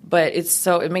good. But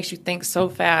it makes you think so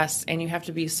fast, and you have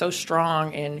to be so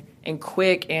strong and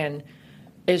quick, and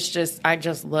I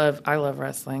love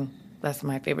wrestling. That's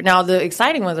my favorite. Now the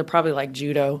exciting ones are probably like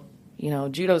judo.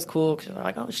 Judo's cool because they're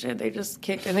like, oh shit, they just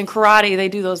kicked. And then karate, they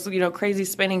do those crazy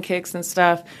spinning kicks and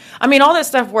stuff. I mean, all that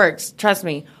stuff works. Trust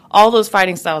me, all those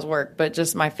fighting styles work. But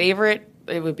just my favorite,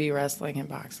 it would be wrestling and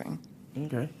boxing.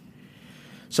 Okay.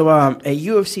 So at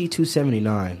UFC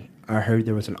 279, I heard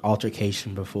there was an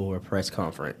altercation before a press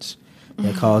conference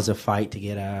that caused a fight to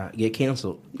get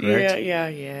canceled. Correct?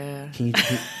 Yeah.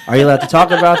 Are you allowed to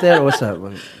talk about that, or what's up?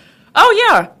 Oh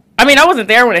yeah. I mean, I wasn't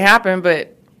there when it happened,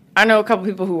 but I know a couple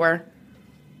people who were.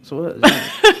 So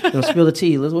what? Spill the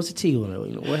tea. What's the tea on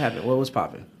it? What happened? What was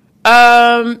popping?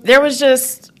 There was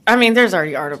just. I mean, there's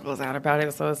already articles out about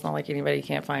it, so it's not like anybody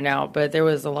can't find out. But there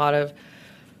was a lot of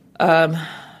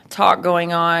talk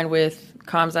going on with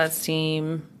Khamzat's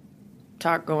team,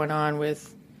 talk going on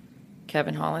with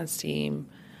Kevin Holland's team,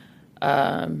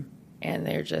 and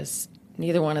they're just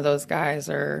neither one of those guys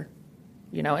are,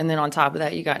 And then on top of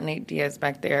that, you got Nate Diaz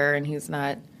back there, and he's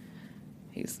a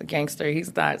gangster.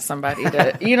 He's not somebody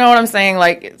to, you know what I'm saying?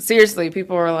 Like seriously,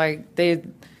 people are like I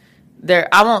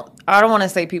don't want to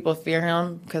say people fear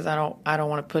him because I don't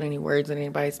want to put any words in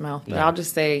anybody's mouth. But I'll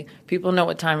just say people know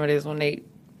what time it is when Nate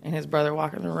and his brother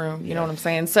walk in the room. You know what I'm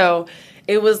saying? So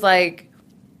it was like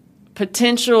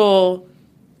potential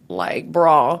like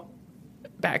brawl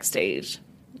backstage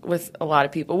with a lot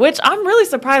of people, which I'm really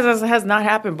surprised has not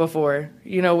happened before.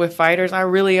 With fighters, I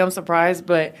really am surprised.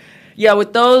 But yeah,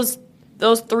 with those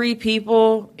three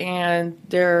people and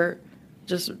they're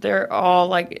all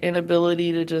like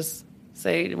inability to just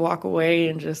say walk away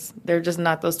and they're just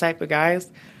not those type of guys,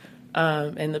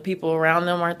 and the people around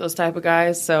them aren't those type of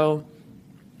guys. So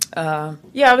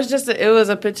it was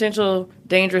a potential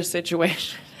dangerous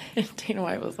situation. And Dana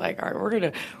White was like, all right,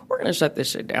 we're gonna shut this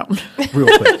shit down real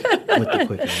quick with the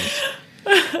quick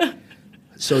ones.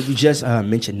 So you just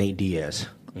mentioned Nate Diaz.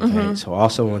 Okay, So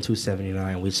also on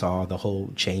 279, we saw the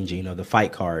whole changing of the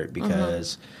fight card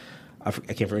because I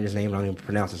can't remember his name. I don't even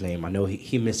pronounce his name. I know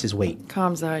he missed his weight.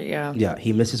 Khamzat, yeah. Yeah,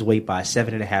 he missed his weight by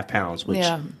 7.5 pounds, which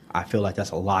I feel like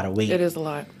that's a lot of weight. It is a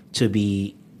lot. To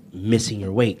be missing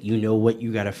your weight. You know what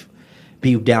you got to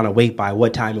be down a weight by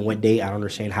what time and what day. I don't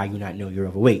understand how you not know you're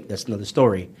overweight. That's another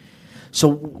story.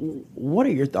 So what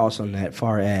are your thoughts on that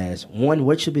far as, one,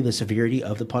 what should be the severity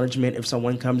of the punishment if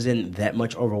someone comes in that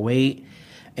much overweight,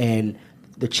 and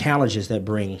the challenges that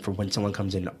bring from when someone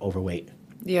comes in overweight?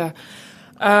 Yeah.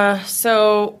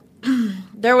 So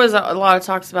there was a lot of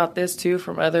talks about this, too,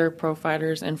 from other pro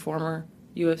fighters and former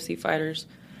UFC fighters.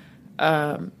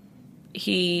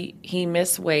 He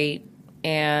missed weight,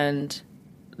 and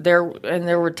there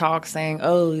were talks saying,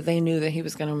 oh, they knew that he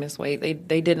was going to miss weight.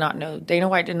 They did not know. Dana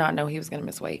White did not know he was going to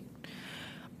miss weight.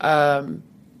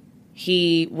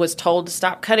 He was told to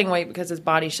stop cutting weight because his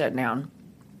body shut down.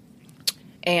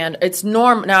 And it's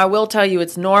normal. Now, I will tell you,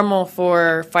 it's normal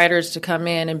for fighters to come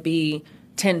in and be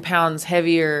 10 pounds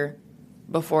heavier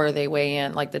before they weigh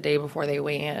in, like the day before they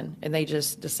weigh in. And they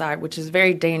just decide, which is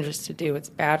very dangerous to do. It's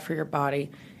bad for your body.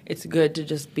 It's good to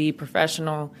just be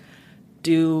professional,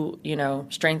 do,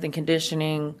 strength and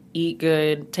conditioning, eat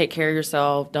good, take care of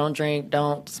yourself, don't drink,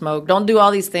 don't smoke, don't do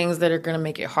all these things that are going to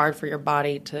make it hard for your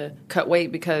body to cut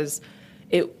weight because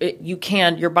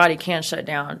your body can shut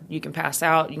down. You can pass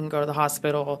out, you can go to the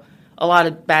hospital. A lot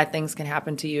of bad things can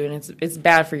happen to you, and it's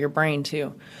bad for your brain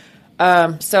too.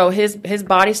 So his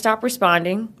body stopped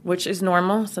responding, which is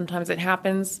normal. Sometimes it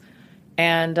happens.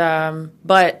 And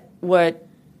but what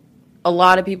a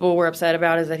lot of people were upset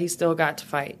about is that he still got to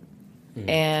fight.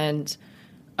 And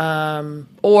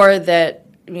or that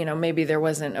maybe there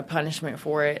wasn't a punishment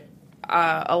for it,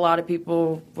 a lot of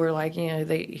people were like,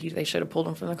 they should have pulled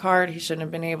him from the card. He shouldn't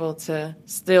have been able to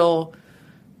still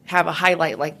have a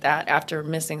highlight like that after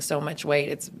missing so much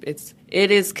weight.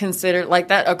 It is considered like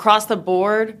that across the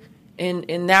board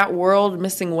in that world.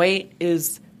 Missing weight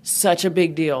is such a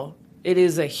big deal. It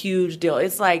is a huge deal.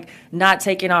 It's like not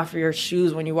taking off your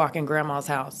shoes when you walk in grandma's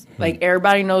house. Like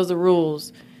everybody knows the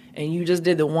rules, and you just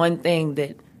did the one thing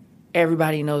that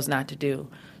everybody knows not to do.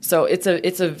 So it's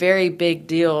a very big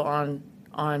deal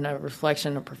on a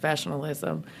reflection of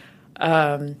professionalism.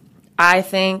 I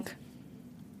think,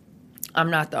 I'm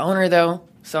not the owner though,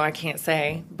 so I can't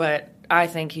say, but I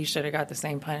think he should have got the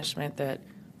same punishment that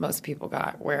most people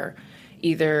got, where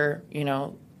either,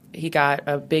 he got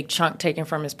a big chunk taken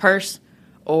from his purse,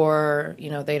 or,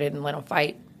 they didn't let him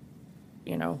fight.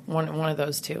 One of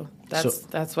those two.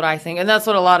 That's what I think. And that's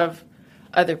what a lot of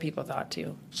other people thought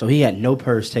too. So he had no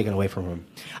purse taken away from him.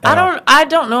 I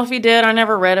don't know if he did. I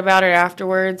never read about it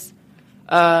afterwards.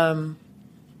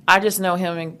 I just know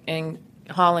him and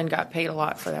Holland got paid a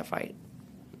lot for that fight.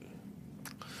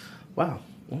 Wow.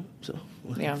 Well, so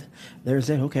yeah, there's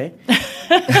that. Okay.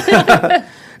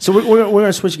 So we're going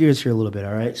to switch gears here a little bit.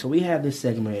 All right. So we have this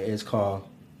segment. It's called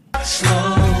Slow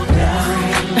Down.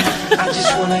 I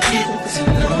just want to get to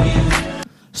know you.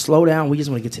 Slow down. We just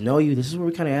want to get to know you. This is where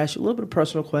we kind of ask you a little bit of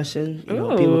personal questions.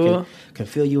 People can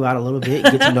fill you out a little bit,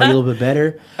 get to know you a little bit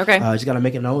better. Okay. Just got to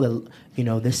make it know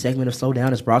that this segment of Slow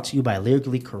Down is brought to you by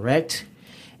Lyrically Correct.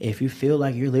 If you feel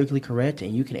like you're lyrically correct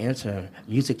and you can answer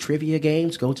music trivia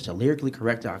games, go to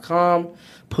lyricallycorrect.com,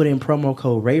 put in promo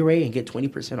code RayRay and get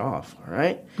 20% off. All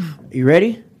right? You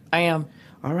ready? I am.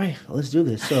 All right. Let's do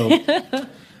this. So,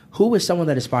 who is someone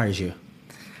that inspires you?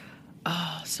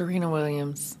 Oh, Serena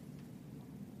Williams.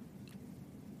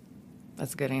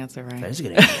 That's a good answer, right? That's a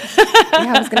good answer.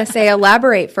 Yeah, I was going to say,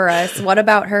 elaborate for us. What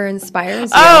about her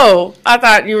inspires you? Oh, I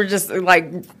thought you were just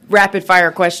like rapid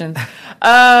fire questions.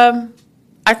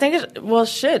 I think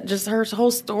just her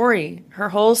whole story.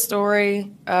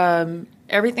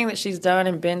 Everything that she's done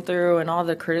and been through, and all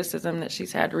the criticism that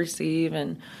she's had to receive,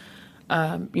 and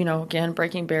again,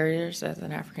 breaking barriers as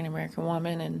an African American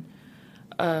woman in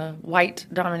a white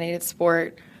dominated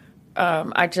sport.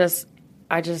 I just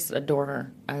adore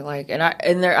her.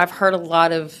 I've heard a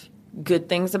lot of good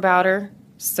things about her.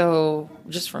 So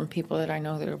just from people that I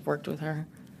know that have worked with her,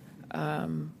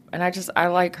 and I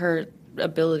like her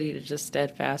ability to just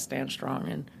steadfast, stand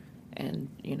strong, and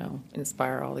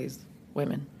inspire all these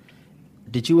women.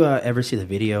 Did you ever see the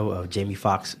video of Jamie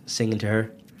Foxx singing to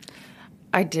her?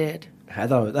 I did. I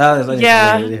thought that was like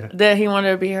that he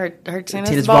wanted to be her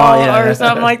tennis ball or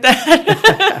something like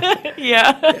that.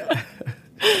 Yeah.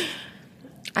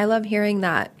 I love hearing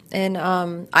that. And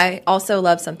I also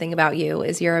love something about you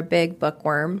is you're a big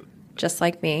bookworm, just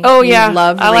like me. Oh, you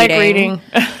love reading. I like reading.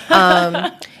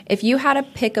 If you had to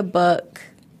pick a book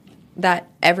that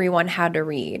everyone had to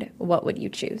read, what would you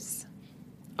choose?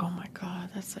 Oh, my God.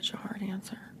 That's such a hard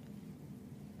answer.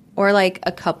 Or like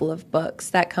a couple of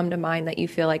books that come to mind that you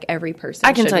feel like every person should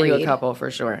read. I can tell you a couple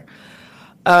for sure.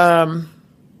 The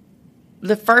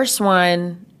first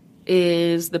one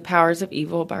is The Powers of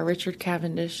Evil by Richard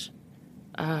Cavendish.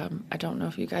 I don't know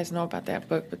if you guys know about that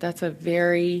book, but that's a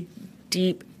very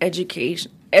deep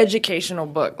educational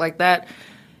book like that.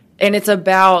 And it's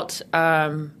about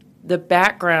the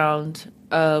background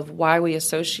of why we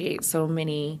associate so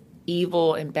many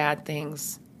evil and bad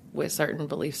things with certain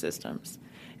belief systems.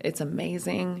 It's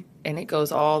amazing, and it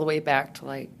goes all the way back to,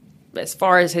 like, as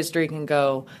far as history can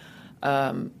go,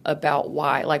 about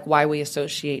why we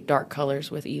associate dark colors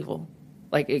with evil.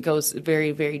 Like, it goes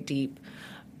very, very deep,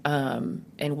 and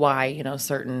why,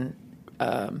 certain,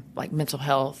 like, mental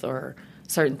health or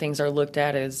certain things are looked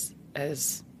at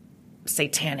as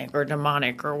satanic or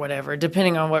demonic or whatever,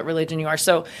 depending on what religion you are.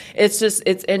 So it's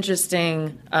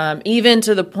interesting, even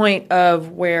to the point of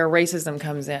where racism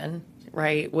comes in,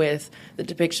 right, with the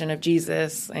depiction of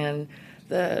Jesus and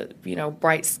the,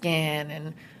 bright skin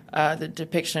and the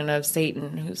depiction of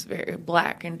Satan, who's very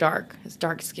black and dark, his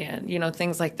dark skin,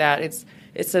 things like that.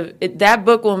 That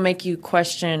book will make you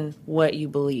question what you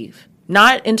believe,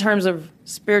 not in terms of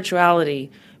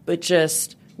spirituality, but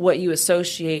just what you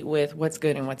associate with what's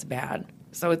good and what's bad.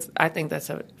 So I think that's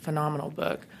a phenomenal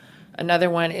book. Another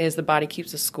one is The Body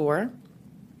Keeps a Score.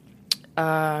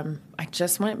 I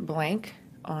just went blank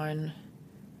on,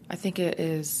 I think it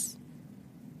is,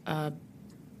 I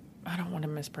don't want to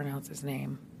mispronounce his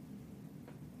name.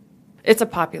 It's a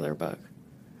popular book.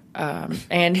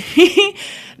 And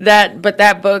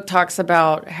that book talks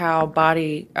about how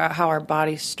our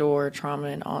bodies store trauma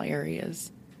in all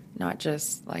areas, not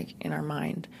just like in our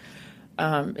mind.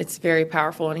 It's very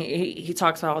powerful, and he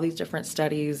talks about all these different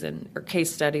studies or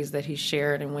case studies that he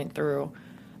shared and went through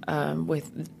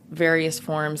with various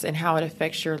forms and how it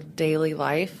affects your daily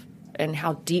life and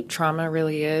how deep trauma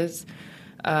really is.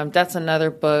 That's another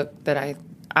book that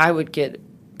I would get,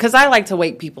 because I like to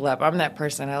wake people up. I'm that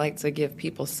person. I like to give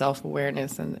people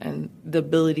self-awareness and the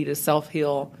ability to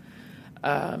self-heal.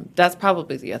 That's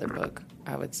probably the other book,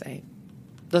 I would say.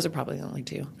 Those are probably the only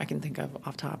two I can think of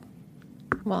off top.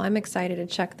 Well, I'm excited to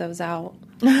check those out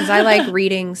because I like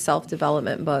reading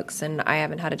self-development books, and I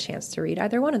haven't had a chance to read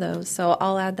either one of those. So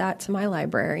I'll add that to my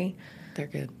library. They're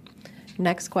good.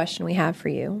 Next question we have for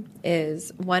you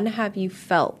is, when have you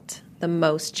felt the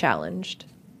most challenged?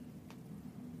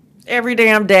 Every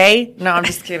damn day. No, I'm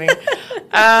just kidding.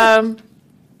 I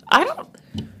don't,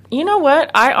 you know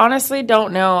what? I honestly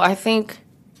don't know. I think,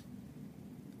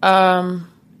 oh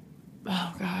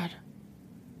God.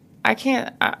 I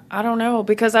can't, I don't know,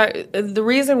 because the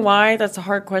reason why that's a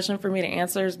hard question for me to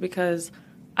answer is because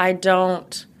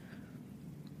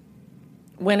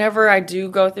whenever I do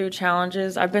go through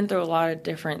challenges, I've been through a lot of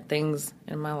different things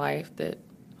in my life that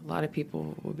a lot of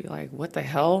people will be like, what the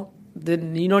hell?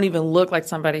 You don't even look like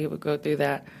somebody who would go through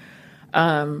that.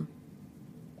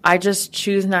 I just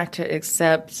choose not to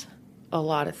accept a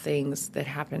lot of things that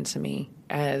happen to me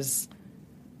as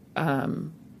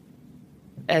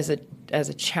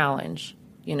a challenge.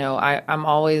 You know, I'm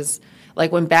always,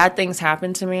 like, when bad things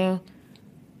happen to me,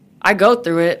 I go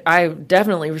through it. I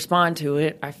definitely respond to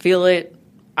it. I feel it.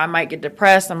 I might get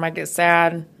depressed. I might get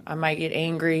sad. I might get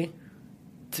angry.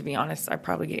 To be honest, I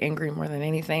probably get angry more than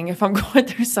anything if I'm going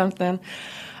through something.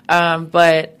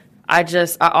 But I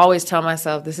always tell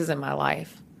myself, this isn't my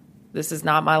life. This is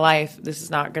not my life. This is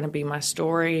not going to be my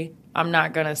story. I'm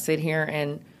not going to sit here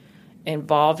and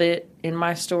involve it in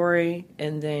my story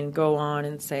and then go on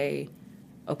and say,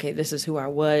 okay, this is who I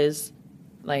was.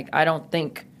 Like, I don't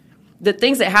think the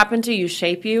things that happen to you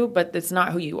shape you, but it's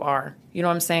not who you are. You know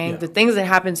what I'm saying? Yeah. The things that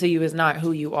happen to you is not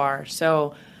who you are.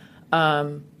 So,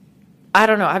 I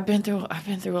don't know. I've been through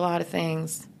a lot of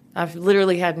things. I've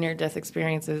literally had near-death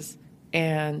experiences,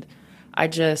 and I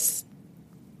don't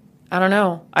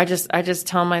know. I just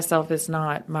tell myself it's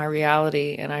not my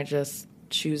reality, and I just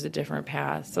choose a different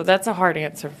path. So that's a hard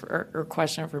answer or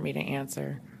question for me to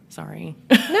answer. Sorry.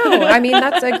 No, I mean,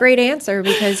 that's a great answer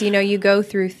because, you know, you go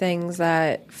through things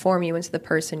that form you into the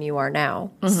person you are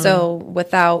now. Mm-hmm. So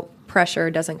without pressure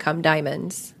doesn't come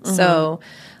diamonds. Mm-hmm. So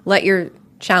let your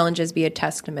challenges be a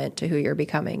testament to who you're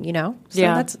becoming, you know? So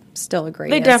yeah. That's still a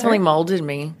great answer. They definitely molded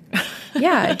me.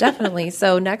 Yeah, definitely.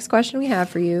 So next question we have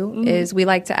for you is, we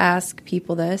like to ask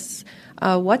people this.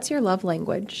 What's your love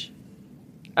language?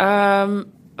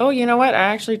 Oh, you know what?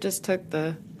 I actually just took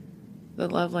the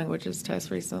love languages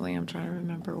test recently. I'm trying to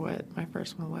remember what my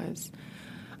first one was.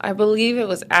 I believe it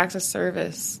was acts of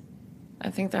service.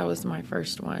 I think that was my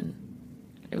first one.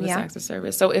 It was acts of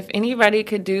service. So if anybody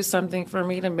could do something for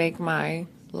me to make my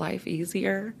life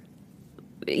easier,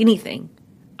 anything,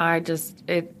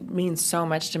 it means so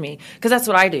much to me because that's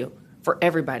what I do for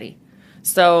everybody.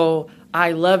 So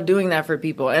I love doing that for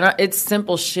people. And it's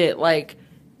simple shit. Like,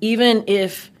 even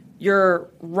if you're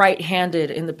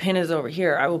right-handed and the pen is over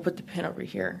here, I will put the pen over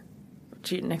here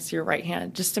next to your right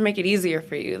hand just to make it easier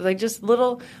for you. Like, just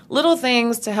little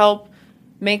things to help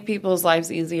make people's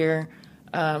lives easier.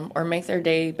 Or make their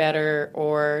day better,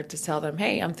 or to tell them,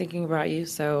 hey, I'm thinking about you,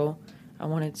 so I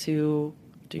wanted to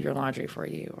do your laundry for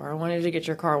you, or I wanted to get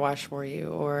your car washed for you,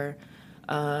 or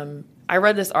I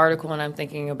read this article and I'm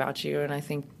thinking about you, and I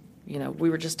think, you know, we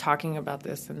were just talking about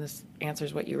this, and this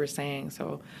answers what you were saying,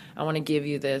 so I want to give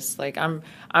you this. Like, I'm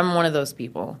one of those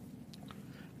people.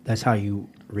 That's how you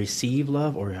receive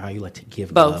love, or how you like to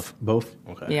give both. Love? Both?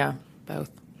 Okay. Yeah,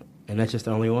 both. And that's just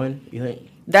the only one, you think?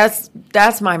 That's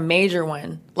my major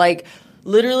one. Like,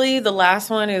 literally, the last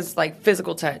one is, like,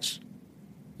 physical touch.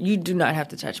 You do not have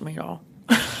to touch me at all.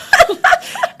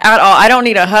 At all. I don't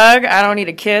need a hug. I don't need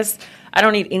a kiss. I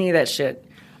don't need any of that shit.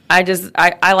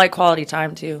 I like quality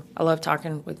time, too. I love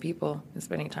talking with people and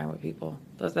spending time with people.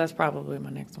 That's probably my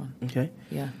next one. Okay.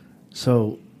 Yeah.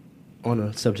 So, on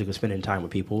the subject of spending time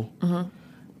with people,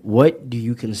 what do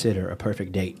you consider a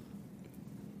perfect date?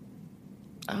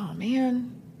 Oh,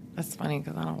 man. That's funny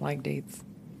because I don't like dates.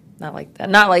 Not like that.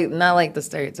 Not like the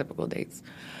stereotypical dates.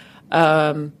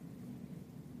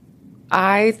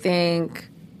 I think,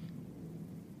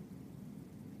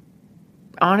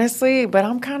 honestly, but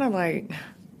I'm kind of like,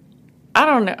 I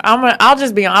don't know. I'll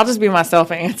just be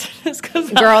myself and answer this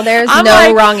because, girl, there's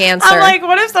no wrong answer. I'm like,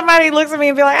 what if somebody looks at me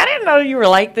and be like, I didn't know you were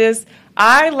like this.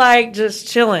 I like just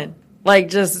chilling, like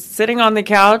just sitting on the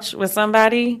couch with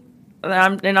somebody,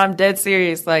 and I'm dead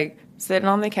serious, like sitting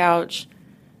on the couch.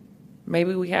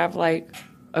 Maybe we have like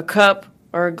a cup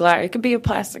or a glass. It could be a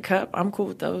plastic cup. I'm cool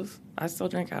with those. I still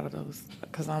drink out of those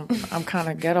because I'm kind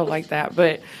of ghetto like that.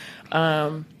 But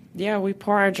yeah, we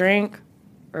pour our drink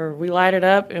or we light it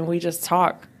up and we just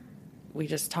talk. We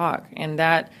just talk. And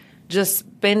that just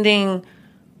spending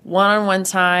one-on-one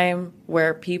time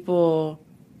where people,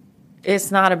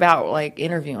 it's not about like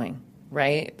interviewing,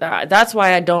 right? That's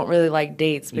why I don't really like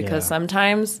dates, because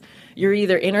sometimes you're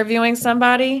either interviewing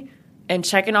somebody and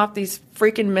checking off these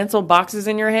freaking mental boxes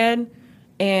in your head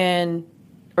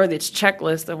or this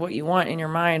checklist of what you want in your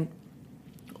mind,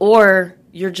 or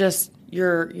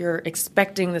you're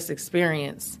expecting this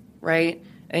experience, right?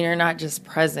 And you're not just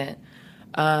present.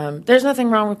 There's nothing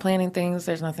wrong with planning things.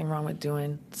 There's nothing wrong with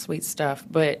doing sweet stuff.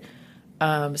 But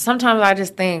sometimes I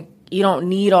just think you don't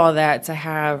need all that to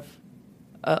have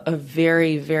a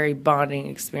very, very bonding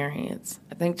experience.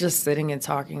 I think just sitting and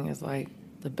talking is like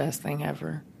the best thing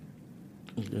ever.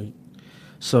 Okay.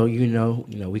 So,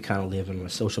 we kind of live in a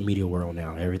social media world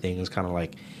now. Everything is kind of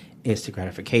like instant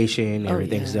gratification.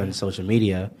 Everything's done in social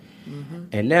media. Mm-hmm.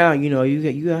 And now,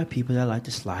 you got people that like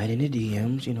to slide in the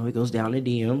DMs. It goes down the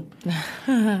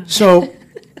DM. So,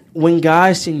 when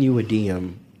guys send you a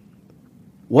DM,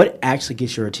 what actually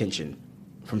gets your attention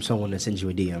from someone that sends you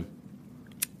a DM?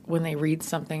 When they read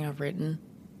something I've written,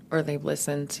 or they've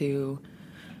listened to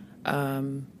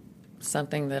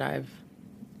something that I've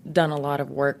done a lot of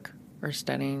work or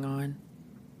studying on.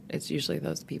 It's usually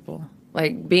those people.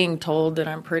 Like being told that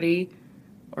I'm pretty,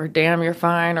 or damn, you're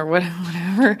fine, or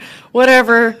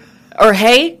whatever. Or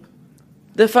hey,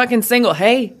 the fucking single,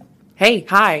 hey,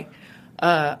 hi.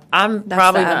 That's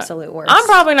probably the absolute worst. I'm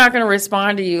probably not going to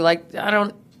respond to you. Like, I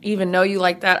don't even know you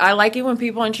like that. I like it when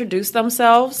people introduce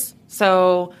themselves.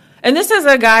 So, and this is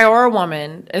a guy or a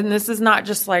woman, and this is not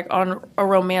just like on a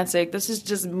romantic. This is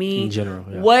just me. In general,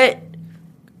 yeah.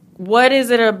 What is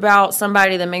it about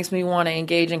somebody that makes me want to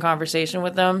engage in conversation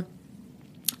with them?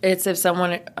 It's if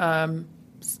someone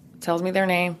tells me their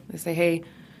name. They say, hey,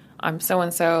 I'm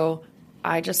so-and-so.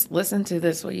 I just listened to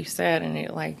what you said, and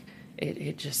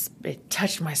it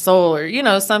touched my soul,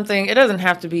 or, something. It doesn't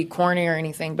have to be corny or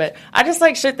anything, but I just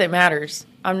like shit that matters.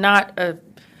 I'm not a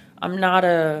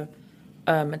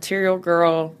material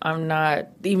girl. I'm not,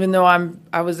 even though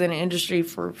I was in an industry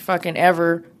for fucking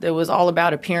ever that was all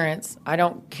about appearance. I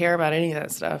don't care about any of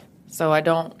that stuff. So I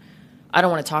don't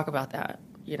want to talk about that.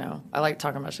 I like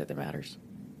talking about shit that matters.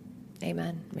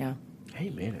 Amen. Yeah.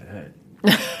 Amen to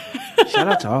that. Shout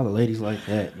out to all the ladies like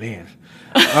that, man.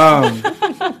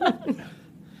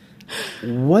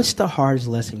 What's the hardest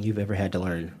lesson you've ever had to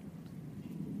learn?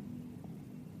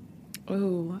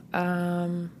 Ooh,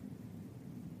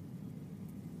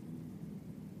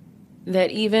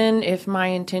 that even if my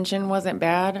intention wasn't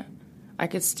bad, I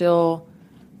could still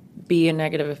be a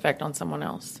negative effect on someone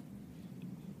else.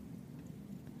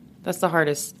 That's the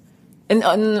hardest. And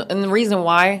the reason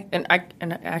why, and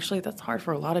actually that's hard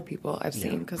for a lot of people I've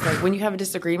seen, because like when you have a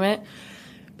disagreement,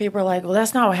 people are like, well,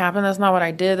 that's not what happened. That's not what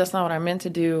I did. That's not what I meant to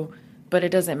do. But it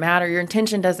doesn't matter. Your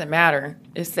intention doesn't matter.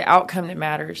 It's the outcome that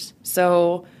matters.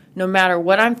 So no matter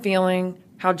what I'm feeling,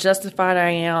 how justified I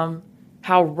am,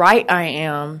 how right I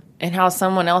am, and how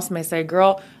someone else may say,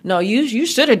 girl, no, you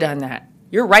should have done that.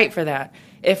 You're right for that.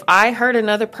 If I hurt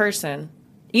another person,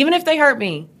 even if they hurt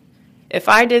me, if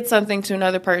I did something to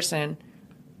another person,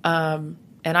 and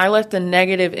I left a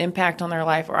negative impact on their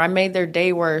life, or I made their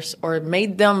day worse, or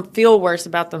made them feel worse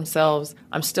about themselves,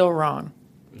 I'm still wrong.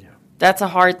 Yeah. That's a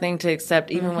hard thing to accept,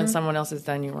 even when someone else has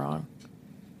done you wrong.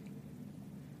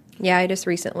 Yeah, I just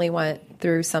recently went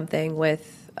through something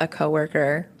with a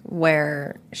coworker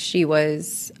where she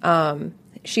was,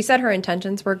 she said her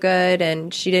intentions were good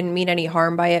and she didn't mean any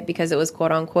harm by it because it was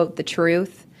quote unquote the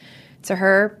truth to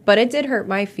her, but it did hurt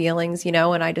my feelings,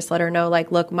 and I just let her know,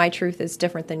 like, look, my truth is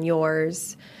different than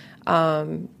yours.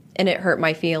 And it hurt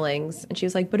my feelings. And she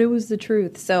was like, but it was the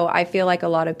truth. So I feel like a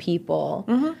lot of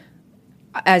people,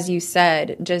 as you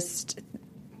said, just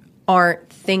aren't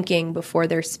thinking before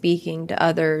they're speaking to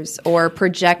others or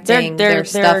projecting their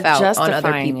stuff out on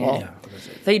other people. Yeah.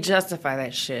 They justify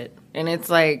that shit. And it's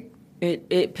like,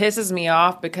 it pisses me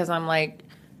off because I'm like,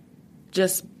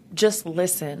 just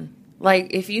listen.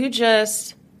 Like, if you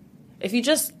just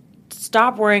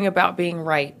stop worrying about being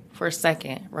right for a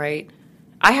second, right?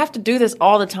 I have to do this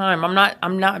all the time.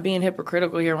 I'm not being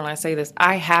hypocritical here when I say this.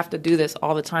 I have to do this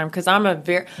all the time because I'm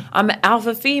an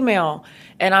alpha female,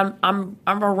 and I'm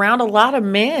around a lot of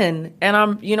men, and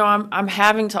I'm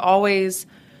having to always,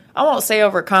 I won't say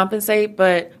overcompensate,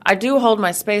 but I do hold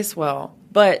my space well.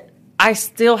 But I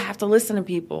still have to listen to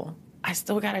people. I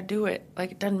still got to do it.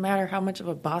 Like, it doesn't matter how much of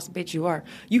a boss bitch you are.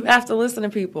 You have to listen to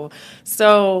people.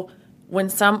 So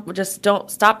just don't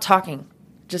stop talking.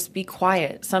 Just be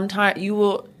quiet. Sometimes you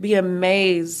will be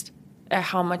amazed at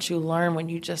how much you learn when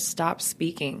you just stop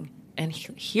speaking and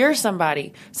hear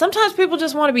somebody. Sometimes people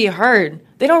just want to be heard.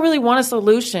 They don't really want a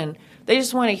solution. They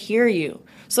just want to hear you.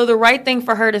 So the right thing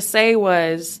for her to say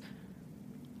was,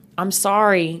 I'm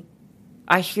sorry,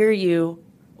 I hear you,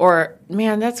 or,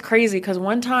 man, that's crazy, because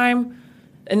one time,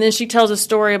 and then she tells a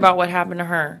story about what happened to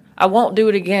her. I won't do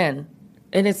it again.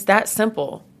 And it's that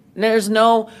simple. There's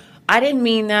no, I didn't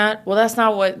mean that. Well, that's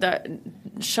not what that,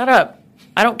 shut up.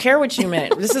 I don't care what you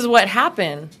meant. This is what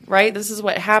happened, right? This is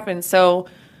what happened. So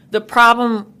the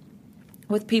problem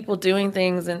with people doing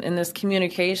things in this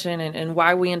communication and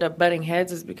why we end up butting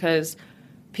heads is because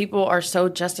people are so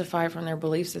justified from their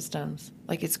belief systems.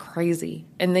 Like, it's crazy.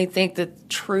 And they think that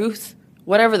truth,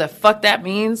 whatever the fuck that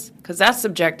means, because that's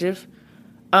subjective,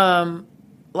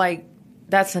 like,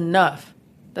 that's enough.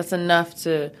 That's enough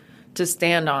to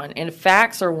stand on. And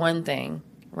facts are one thing,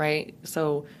 right?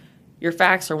 So your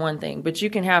facts are one thing, but you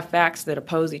can have facts that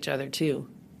oppose each other too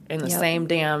in the same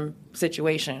damn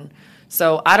situation.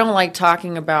 So I don't like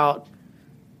talking about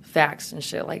facts and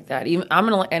shit like that.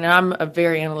 I'm a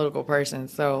very analytical person,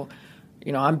 so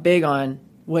I'm big on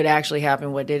what actually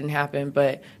happened, what didn't happen,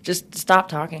 but just stop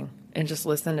talking and just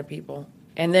listen to people.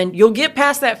 And then you'll get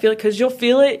past that feeling, because you'll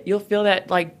feel it. You'll feel that,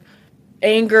 like,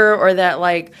 anger, or that,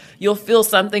 like, you'll feel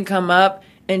something come up,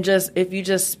 and just, if you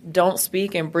just don't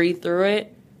speak and breathe through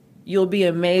it, you'll be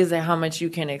amazed at how much you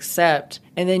can accept.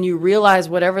 And then you realize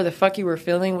whatever the fuck you were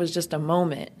feeling was just a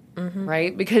moment,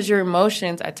 right? Because your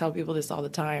emotions, I tell people this all the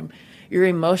time, your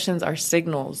emotions are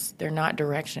signals. They're not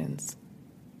directions.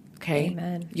 Okay?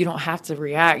 Amen. You don't have to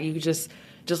react. You just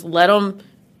let them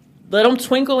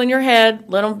twinkle in your head,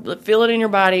 let them feel it in your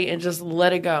body, and just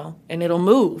let it go. And it'll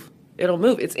move. It'll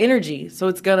move. It's energy, so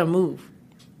it's going to move.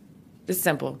 It's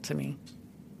simple to me.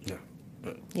 Yeah.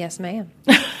 Yes, ma'am.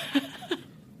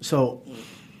 So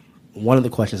one of the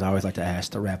questions I always like to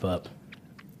ask to wrap up,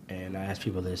 and I ask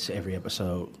people this every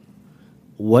episode,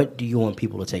 what do you want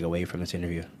people to take away from this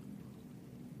interview?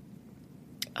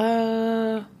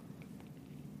 That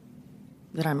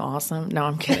I'm awesome. No,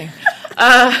 I'm kidding.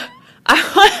 I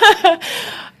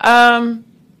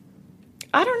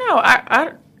don't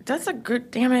know. That's a good,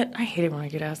 damn it. I hate it when I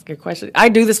get asked good questions. I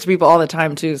do this to people all the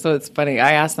time too, so it's funny.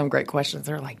 I ask them great questions.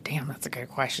 They're like, damn, that's a good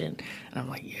question. And I'm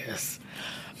like, yes.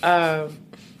 I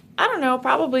don't know.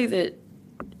 Probably that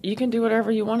you can do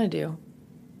whatever you want to do.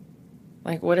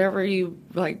 Like, whatever you,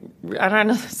 like, I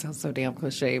know that sounds so damn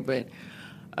cliche, but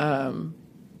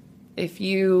if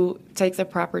you take the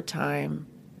proper time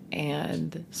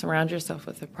and surround yourself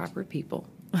with the proper people,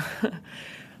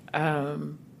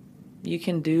 you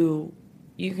can do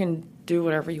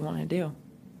whatever you want to do.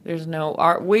 There's no,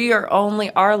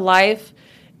 our life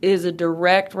is a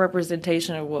direct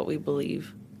representation of what we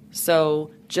believe.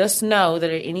 So just know that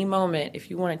at any moment, if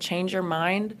you want to change your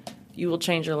mind, you will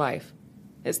change your life.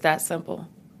 It's that simple.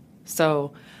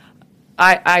 So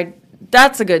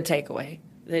that's a good takeaway,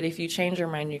 that if you change your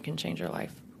mind, you can change your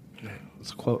life.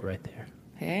 It's a quote right there.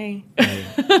 Hey. You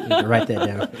can write that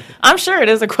down. I'm sure it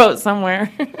is a quote somewhere.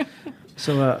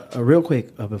 So, real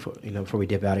quick, before we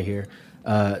dip out of here,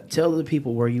 tell the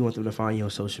people where you want them to find you on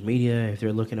social media, if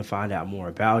they're looking to find out more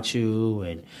about you,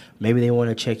 and maybe they want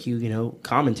to check you,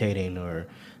 commentating, or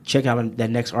check out that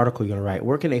next article you're going to write.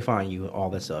 Where can they find you, all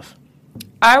that stuff?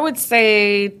 I would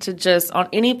say to just, on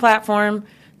any platform,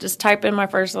 just type in my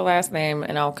first and last name,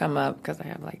 and I'll come up, because I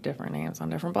have, like, different names on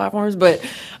different platforms. But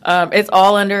it's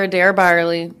all under Adaire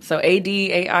Byerly. So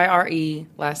Adaire,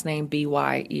 last name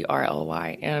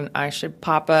Byerly. And I should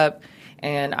pop up.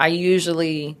 And I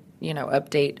usually,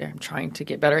 update. I'm trying to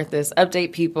get better at this.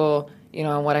 Update people,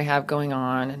 on what I have going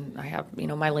on. And I have,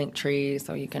 my link tree,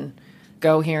 so you can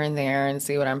go here and there and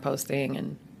see what I'm posting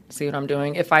and see what I'm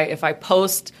doing. If I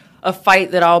post a fight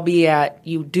that I'll be at,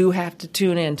 you do have to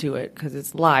tune into it, because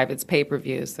it's live, it's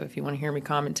pay-per-view. So if you want to hear me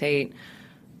commentate,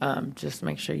 just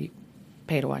make sure you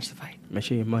pay to watch the fight. Make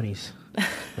sure your money's the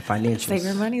financials. Save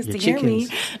your monies your to chickens.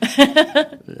 hear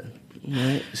me. All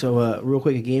right. So real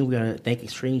quick again, we got to thank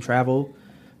Extreme Travel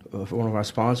for one of our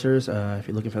sponsors. If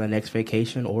you're looking for the next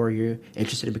vacation, or you're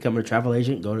interested in becoming a travel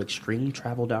agent, go to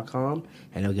extremetravel.com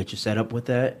and they'll get you set up with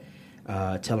that.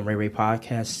 Tell them Ray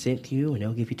Podcast sent you, and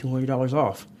they'll give you $200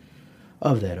 off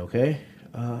of that, okay?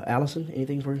 Allison,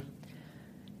 anything for you?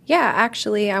 Yeah,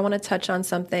 actually, I want to touch on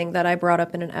something that I brought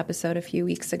up in an episode a few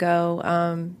weeks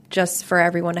ago, just for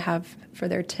everyone to have for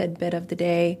their tidbit of the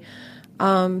day.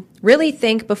 Really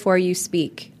think before you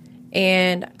speak.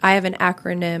 And I have an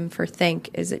acronym for THINK.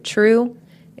 Is it true?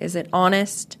 Is it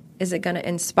honest? Is it going to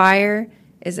inspire?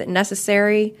 Is it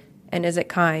necessary? And is it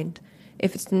kind?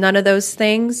 If it's none of those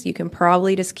things, you can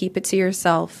probably just keep it to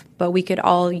yourself. But we could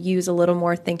all use a little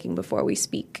more thinking before we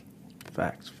speak.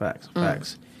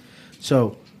 Facts.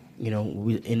 So,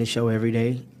 we end the show every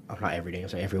day. Not every day, I'm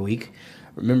sorry, every week.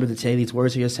 Remember to say these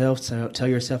words to yourself. Tell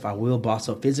yourself, I will boss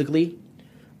up physically.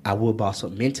 I will boss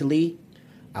up mentally.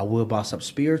 I will boss up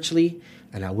spiritually.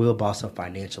 And I will boss up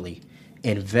financially.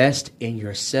 Invest in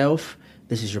yourself.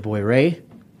 This is your boy, Ray.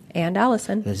 And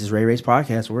Allison. This is Ray Ray's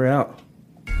podcast. We're out.